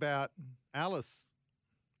rattled about Alice.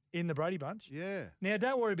 In the Brady Bunch? Yeah. Now,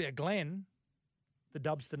 don't worry about Glenn, the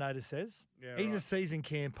Dubsternator says. Yeah, He's a right. seasoned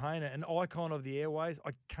campaigner, an icon of the airways.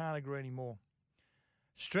 I can't agree anymore.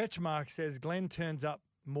 Stretch Mark says Glenn turns up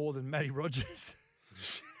more than Matty Rogers.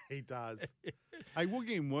 He does. Hey,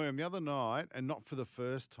 Woogie and Worm, the other night, and not for the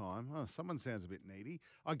first time, someone sounds a bit needy,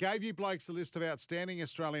 I gave you blokes a list of outstanding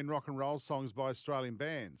Australian rock and roll songs by Australian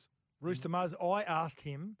bands. Rooster Muzz, I asked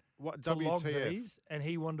him What to log WTF? these, and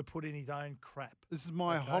he wanted to put in his own crap. This is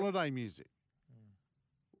my Okay. holiday music.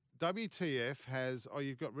 WTF has,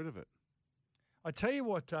 you've got rid of it. I tell you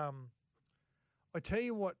what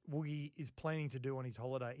Woogie is planning to do on his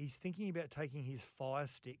holiday. He's thinking about taking his Fire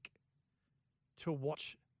Stick to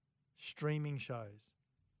watch streaming shows.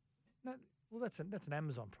 No, well, that's an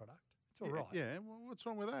Amazon product. It's all right. Yeah, well, what's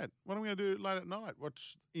wrong with that? What am I going to do late at night?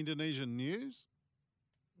 Watch Indonesian news?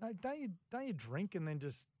 No, don't you drink and then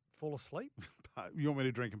just fall asleep? You want me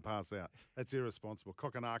to drink and pass out? That's irresponsible.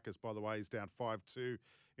 Kokonakis, by the way, is down 5-2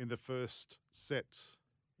 in the first set.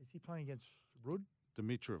 Is he playing against Rud?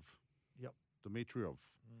 Dimitrov. Yep. Dimitrov.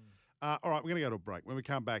 All right, we're going to go to a break. When we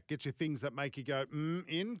come back, get your things that make you go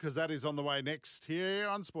in, because that is on the way next here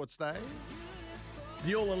on Sports Day.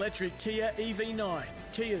 The all-electric Kia EV9,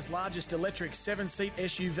 Kia's largest electric 7-seat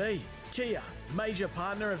SUV. Kia, major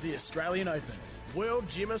partner of the Australian Open. World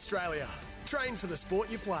Gym Australia. Train for the sport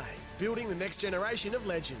you play, building the next generation of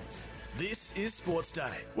legends. This is Sports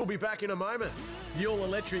Day. We'll be back in a moment. The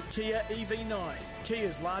all-electric Kia EV9,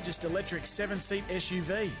 Kia's largest electric 7-seat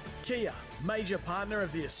SUV. Kia, major partner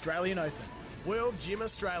of the Australian Open. World Gym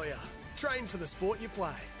Australia. Train for the sport you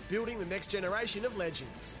play, building the next generation of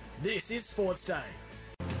legends. This is Sports Day.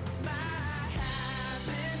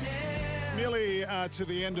 Nearly to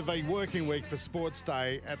the end of a working week for Sports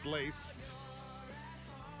Day, at least.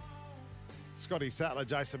 Scotty Sattler,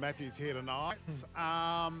 Jason Matthews here tonight.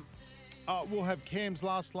 We'll have Cam's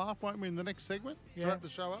last laugh, won't we, in the next segment to wrap the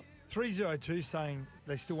show up? 302 saying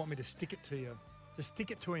they still want me to stick it to you. Just stick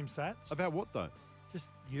it to him, Sats. About what, though? Just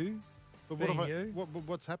you. But being what have you.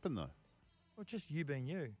 what's happened, though? Well, just you being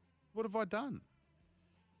you. What have I done?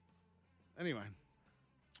 Anyway,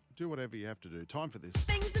 do whatever you have to do. Time for this.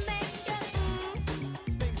 Things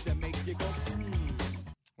that make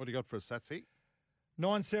What do you got for a Satsy?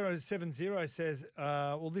 9070 says,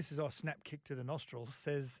 well, this is our snap kick to the nostrils,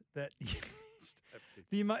 says that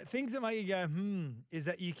things that make you go, is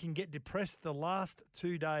that you can get depressed the last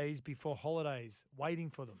 2 days before holidays, waiting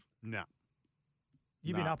for them. No.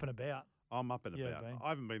 You've been up and about. I'm up and Yeah, about. been. I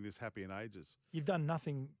haven't been this happy in ages. You've done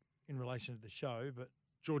nothing in relation to the show, but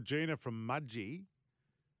Georgina from Mudgee,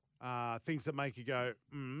 things that make you go,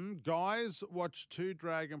 guys, watch 2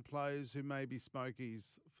 Dragon players who may be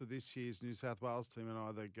smokies for this year's New South Wales team in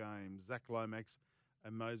either game, Zach Lomax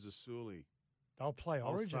and Moses Sully. they'll play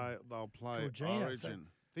Origin. I'll say they'll play Georgina, Origin.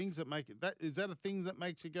 Things that make it, is that a thing that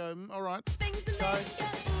makes you go, all right? So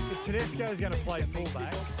if Tedesco's going to play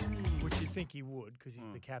fullback, which you think he would because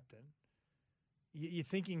he's the captain, you're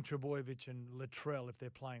thinking Trebojevic and Latrell, if they're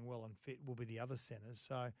playing well and fit, will be the other centres.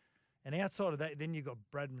 So, and outside of that, then you've got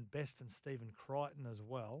Bradman Best and Stephen Crichton as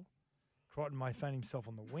well. Crichton may find himself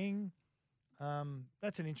on the wing.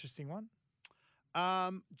 That's an interesting one.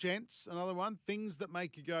 Gents, another one. Things that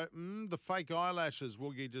make you go, the fake eyelashes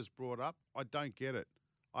Woogie just brought up. I don't get it.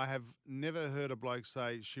 I have never heard a bloke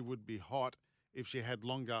say she would be hot if she had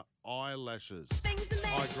longer eyelashes.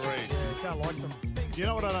 I agree. Yeah, don't like them. You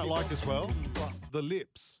know what I don't like as well? What? The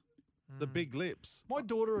lips. The big lips. My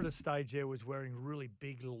daughter at a stage there was wearing really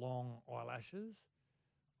big, long eyelashes.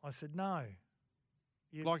 I said, no.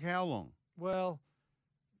 Like how long? Well.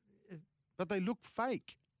 But they look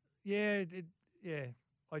fake. Yeah, yeah.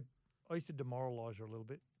 I used to demoralise her a little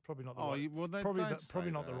bit. Probably not the right. Well,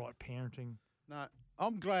 probably not the right parenting. No,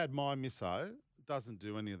 I'm glad my misso doesn't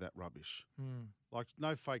do any of that rubbish. Like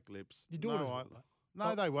no fake lips. Your daughters no, will,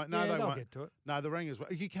 no, they won't. No, yeah, they they'll won't. get to it. No, the ringers.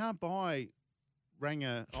 You can't buy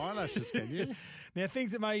Ranger eyelashes, can you? Now,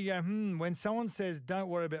 things that make you go, when someone says, "Don't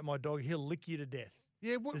worry about my dog, he'll lick you to death."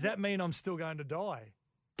 Yeah. Does that mean I'm still going to die?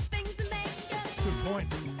 Good point.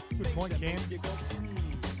 Good point, Cam.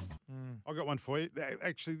 I've got one for you.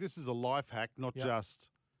 Actually, this is a life hack, not just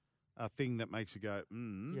a thing that makes you go,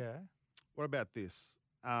 Yeah. What about this?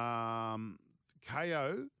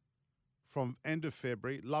 KO from end of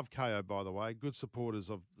February. Love KO, by the way. Good supporters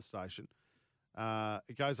of the station.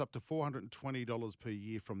 It goes up to $420 per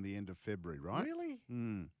year from the end of February, right? Really?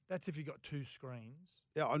 That's if you got 2 screens.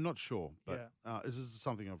 Yeah, I'm not sure, but this is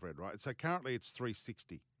something I've read, right? So currently it's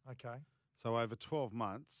 $360. Okay. So over 12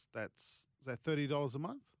 months, is that $30 a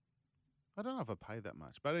month? I don't know if I pay that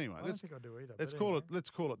much, but anyway, I don't think I do either. Let's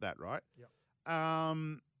call it that, right? Yep.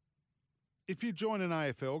 If you join an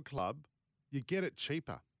AFL club, you get it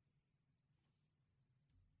cheaper.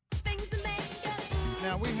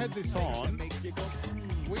 Now we had this on.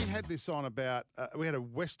 We had this on about. We had a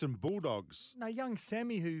Western Bulldogs. No, young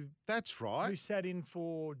Sammy who. That's right. Who sat in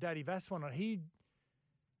for Daddy Vass one night.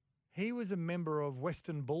 He was a member of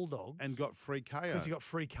Western Bulldogs and got free KO because he got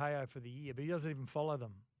free KO for the year, but he doesn't even follow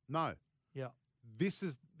them. No. Yeah. This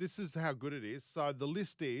is how good it is. So the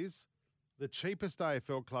list is the cheapest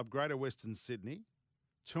AFL club, Greater Western Sydney,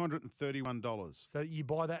 $231. So you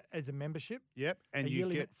buy that as a membership? Yep, and you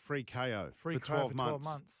get free KO free for 12 months.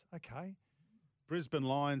 Okay. Brisbane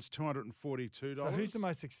Lions, $242. So who's the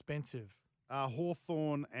most expensive?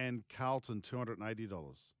 Hawthorn and Carlton,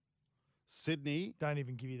 $280. Sydney. Don't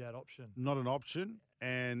even give you that option. Not an option.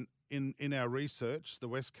 And in our research, the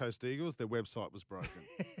West Coast Eagles, their website was broken.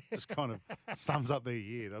 Just kind of sums up their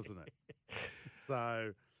year, doesn't it?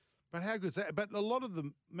 So, but how good's that? But a lot of the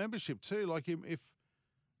membership too, like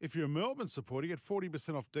if you're a Melbourne supporter, you get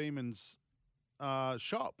 40% off Demons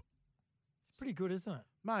shop. It's pretty good, isn't it?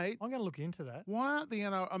 Mate. I'm going to look into that. Why aren't the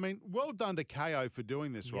NRL, I mean, well done to KO for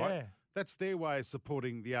doing this, right? Yeah. That's their way of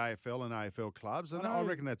supporting the AFL and AFL clubs, and I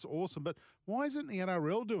reckon that's awesome. But why isn't the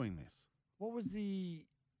NRL doing this? What was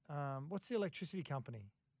what's the electricity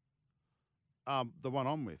company? The one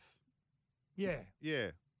I'm with. Yeah.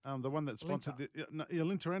 Yeah. The one that sponsored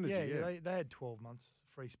Linter Energy. Yeah, they had 12 months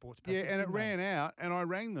free sports package. Yeah, and it ran out, and I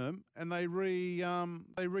rang them, and they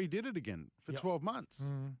redid it again for 12 months.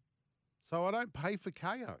 So I don't pay for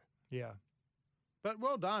KO. Yeah. But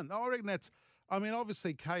well done. I reckon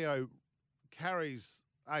obviously KO carries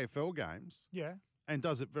AFL games. Yeah. And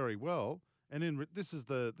does it very well. And this is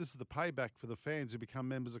the payback for the fans who become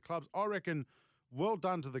members of clubs. I reckon well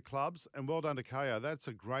done to the clubs and well done to KO. That's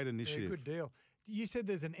a great initiative. Yeah, good deal. You said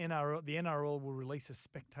there's an NRL. The NRL will release a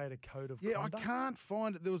spectator code of conduct. I can't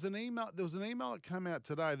find it. There was an email that came out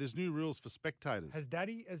today. There's new rules for spectators. Has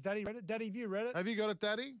Daddy read it? Daddy, have you read it? Have you got it,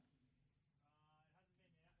 Daddy?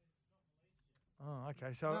 Oh,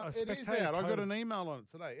 okay. So no, a spectator it is out. I got code an email on it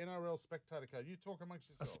today. NRL spectator code. You talk amongst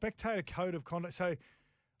yourselves. A spectator code of conduct. So,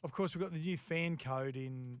 of course, we've got the new fan code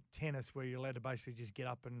in tennis where you're allowed to basically just get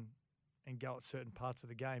up and go at certain parts of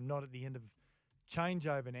the game, not at the end of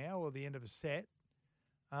changeover now or the end of a set,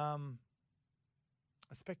 a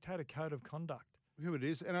spectator code of conduct. Here it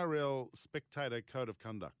is, NRL Spectator Code of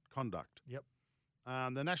Conduct. Yep.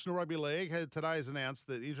 The National Rugby League today has announced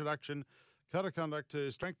that introduction code of conduct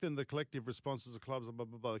to strengthen the collective responses of clubs. Blah,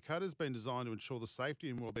 blah, blah. The code has been designed to ensure the safety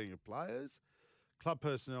and well-being of players, club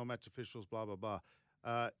personnel, match officials, blah, blah,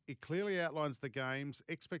 blah. It clearly outlines the game's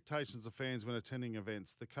expectations of fans when attending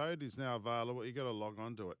events. The code is now available. You've got to log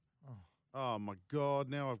on to it. Oh, my God.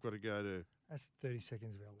 Now I've got to go to... That's 30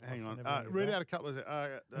 seconds of our life. Hang on. I never knew Read that. out a couple of...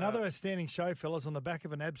 Another outstanding show, fellas, on the back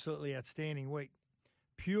of an absolutely outstanding week.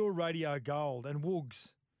 Pure Radio Gold and Woogs.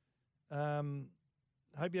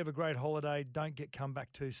 Hope you have a great holiday. Don't get come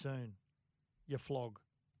back too soon. You flog.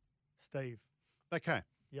 Steve. Okay.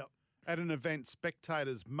 Yep. At an event,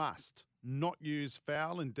 spectators must not use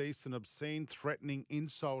foul, indecent, obscene, threatening,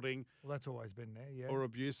 insulting... Well, that's always been there, yeah. ...or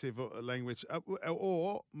abusive language,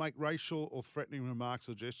 or make racial or threatening remarks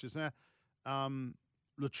or gestures. Now,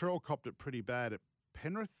 Latrell copped it pretty bad at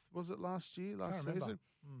Penrith, was it last season?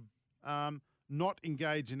 Not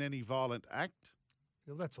engage in any violent act.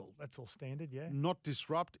 Well, that's all standard, yeah. Not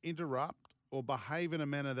disrupt, interrupt, or behave in a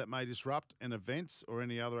manner that may disrupt an event or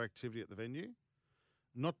any other activity at the venue.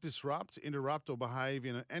 Not disrupt, interrupt, or behave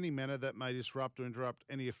in any manner that may disrupt or interrupt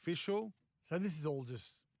any official. So this is all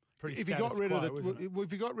just pretty If you got rid of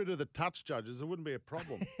if you got rid of the touch judges, it wouldn't be a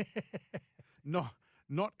problem.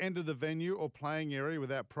 Not enter the venue or playing area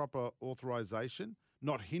without proper authorization.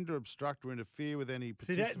 Not hinder, obstruct, or interfere with any See,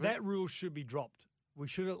 participant. that rule should be dropped. We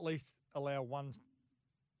should at least allow one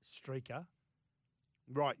streaker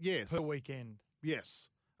Right, yes. per weekend. Yes.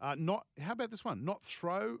 How about this one? Not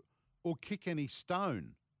throw or kick any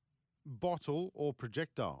stone, bottle, or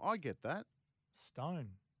projectile. I get that. Stone.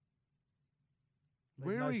 Leave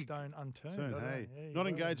Where no are you? stone unturned. Turn, I don't hey. know. Yeah, you Not got it.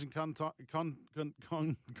 engage in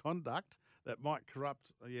conduct that might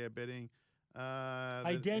corrupt, betting.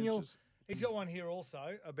 Hey, Daniel, he's got one here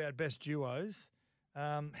also about best duos.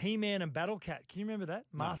 He-Man and Battle Cat. Can you remember that?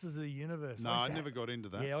 No. Masters of the Universe. No, I never got into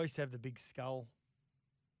that. Yeah, I used to have the big skull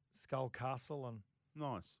castle and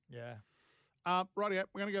Nice. yeah. Rightio,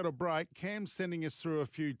 we're going to go to a break. Cam's sending us through a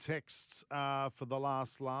few texts for the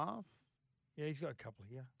last laugh. Yeah, he's got a couple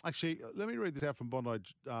here. Actually, let me read this out from Bondi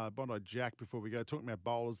Jack before we go. Talking about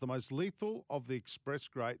bowlers, the most lethal of the Express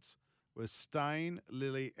greats were Stain,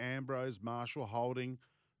 Lilly, Ambrose, Marshall, Holding,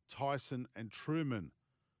 Tyson and Truman.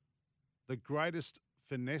 The greatest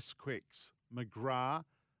finesse quicks, McGrath,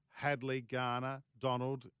 Hadley, Garner,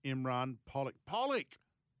 Donald, Imran, Pollock.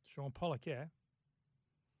 Sean Pollock, yeah.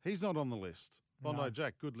 He's not on the list. Bondi No.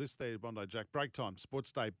 Jack, good list there, Bondi Jack. Break time,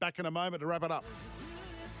 Sports Day. Back in a moment to wrap it up.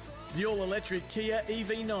 The all-electric Kia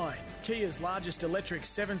EV9, Kia's largest electric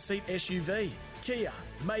 7-seat SUV. Kia,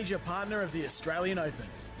 major partner of the Australian Open.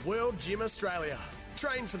 World Gym Australia.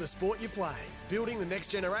 Train for the sport you play, building the next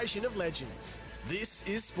generation of legends. This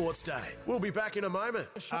is Sports Day. We'll be back in a moment.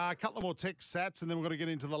 A couple of more text sats and then we're going to get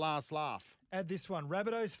into the last laugh. Add this one.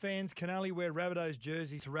 Rabbitohs fans can only wear Rabbitohs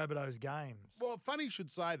jerseys to Rabbitohs games. Well, funny you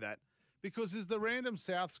should say that because is the random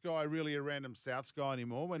Souths guy really a random Souths guy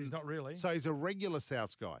anymore? He's not really. So he's a regular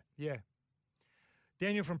Souths guy. Yeah.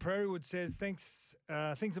 Daniel from Prairiewood says, things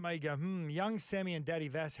that make you go, young Sammy and Daddy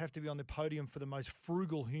Vass have to be on the podium for the most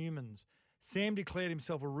frugal humans. Sam declared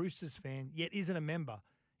himself a Roosters fan, yet isn't a member.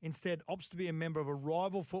 Instead, opts to be a member of a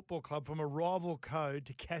rival football club from a rival code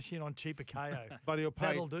to cash in on cheaper KO. But he'll pay.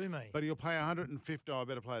 That'll do me. But he'll pay 150. I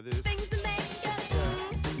better play this.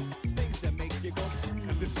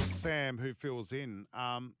 And this is Sam who fills in.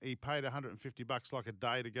 He paid $150 like a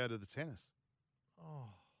day to go to the tennis. Oh.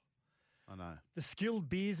 I know. The skilled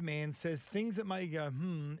beers man says things that make you go,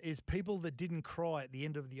 is people that didn't cry at the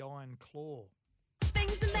end of the Iron Claw.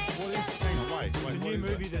 What is? Hang on, wait. It's a what new is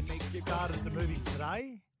movie it? that started the movie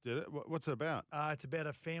today. Did it? What's it about? It's about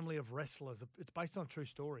a family of wrestlers. It's based on a true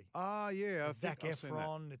story. Yeah. I Zac think I've seen that.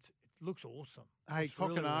 Efron. It looks awesome. Hey, It's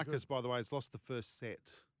really, really Kokonakis, good. by the way, has lost the first set.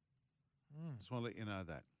 Just want to let you know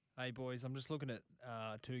that. Hey, boys, I'm just looking at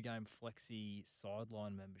two-game flexi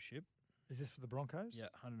sideline membership. Is this for the Broncos? Yeah,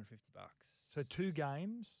 $150. So 2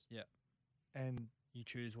 games. Yeah. And you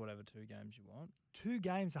choose whatever 2 games you want. 2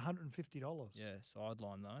 games, $150. Yeah,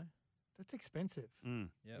 sideline though. That's expensive.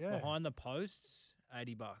 Yeah. Behind the posts,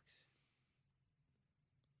 $80.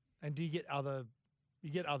 And do you get other?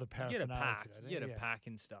 You get other You get a paraphernalia. pack. for that, You get yeah. a pack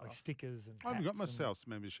and stuff. like stickers and. I haven't got hats and- myself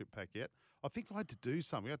membership pack yet. I think I had to do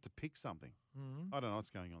something. I had to pick something. I don't know what's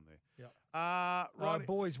going on there. Yeah. Right.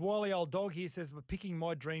 Boys, Wily Old Dog here says, "But picking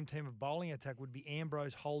my dream team of bowling attack would be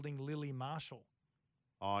Ambrose, Holding, Lilly, Marshall."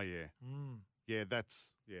 Oh, yeah. Yeah,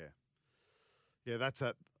 that's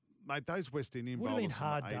it. Mate, those West Indian Would have bowlers been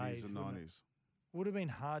hard from the 80s days, and wouldn't it? 90s. Would have been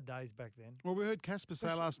hard days back then. Well, we heard Casper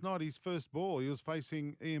say last night his first ball, he was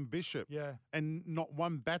facing Ian Bishop. Yeah. And not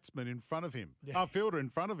one batsman in front of him. Yeah. Fielder in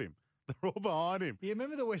front of him. They're all behind him. Yeah,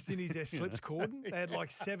 remember the West Indies, their slips cordon? They had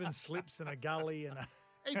like 7 slips and a gully and a...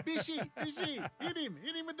 Hey, Bishy, hit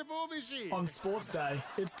him with the ball, Bishy. On Sports Day,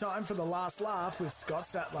 it's time for the last laugh with Scott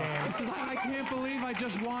Sattler. I can't believe I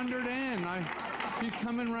just wandered in. He's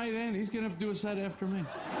coming right in. He's going to do a set after me.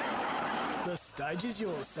 The stage is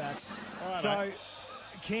yours, Sats. Right, So, mate.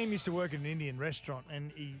 Cam used to work at an Indian restaurant,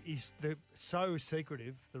 and he's so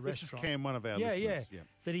secretive. The This restaurant. is Cam, one of our yeah, listeners. yeah,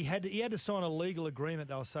 that he had to sign a legal agreement.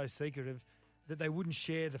 They were so secretive that they wouldn't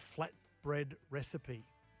share the flatbread recipe.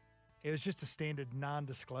 It was just a standard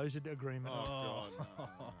non-disclosure agreement. Oh, God.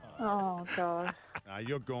 Oh, God. No,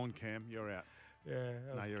 you're gone, Cam. You're out. Yeah,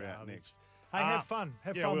 that No, was you're out garbage. next. Hey, have fun.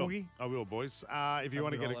 Have yeah, fun, I will. Woogie. I will, boys. If you Have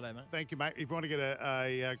want a to good get holiday, mate. Thank you, mate. If you want to get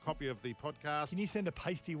a copy of the podcast, Can you send a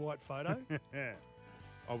pasty white photo? yeah,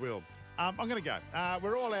 I will. I'm going to go.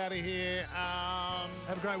 We're all out of here.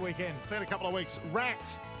 Have a great weekend. See you in a couple of weeks.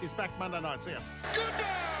 Rat is back Monday night. See ya. Good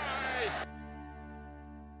night!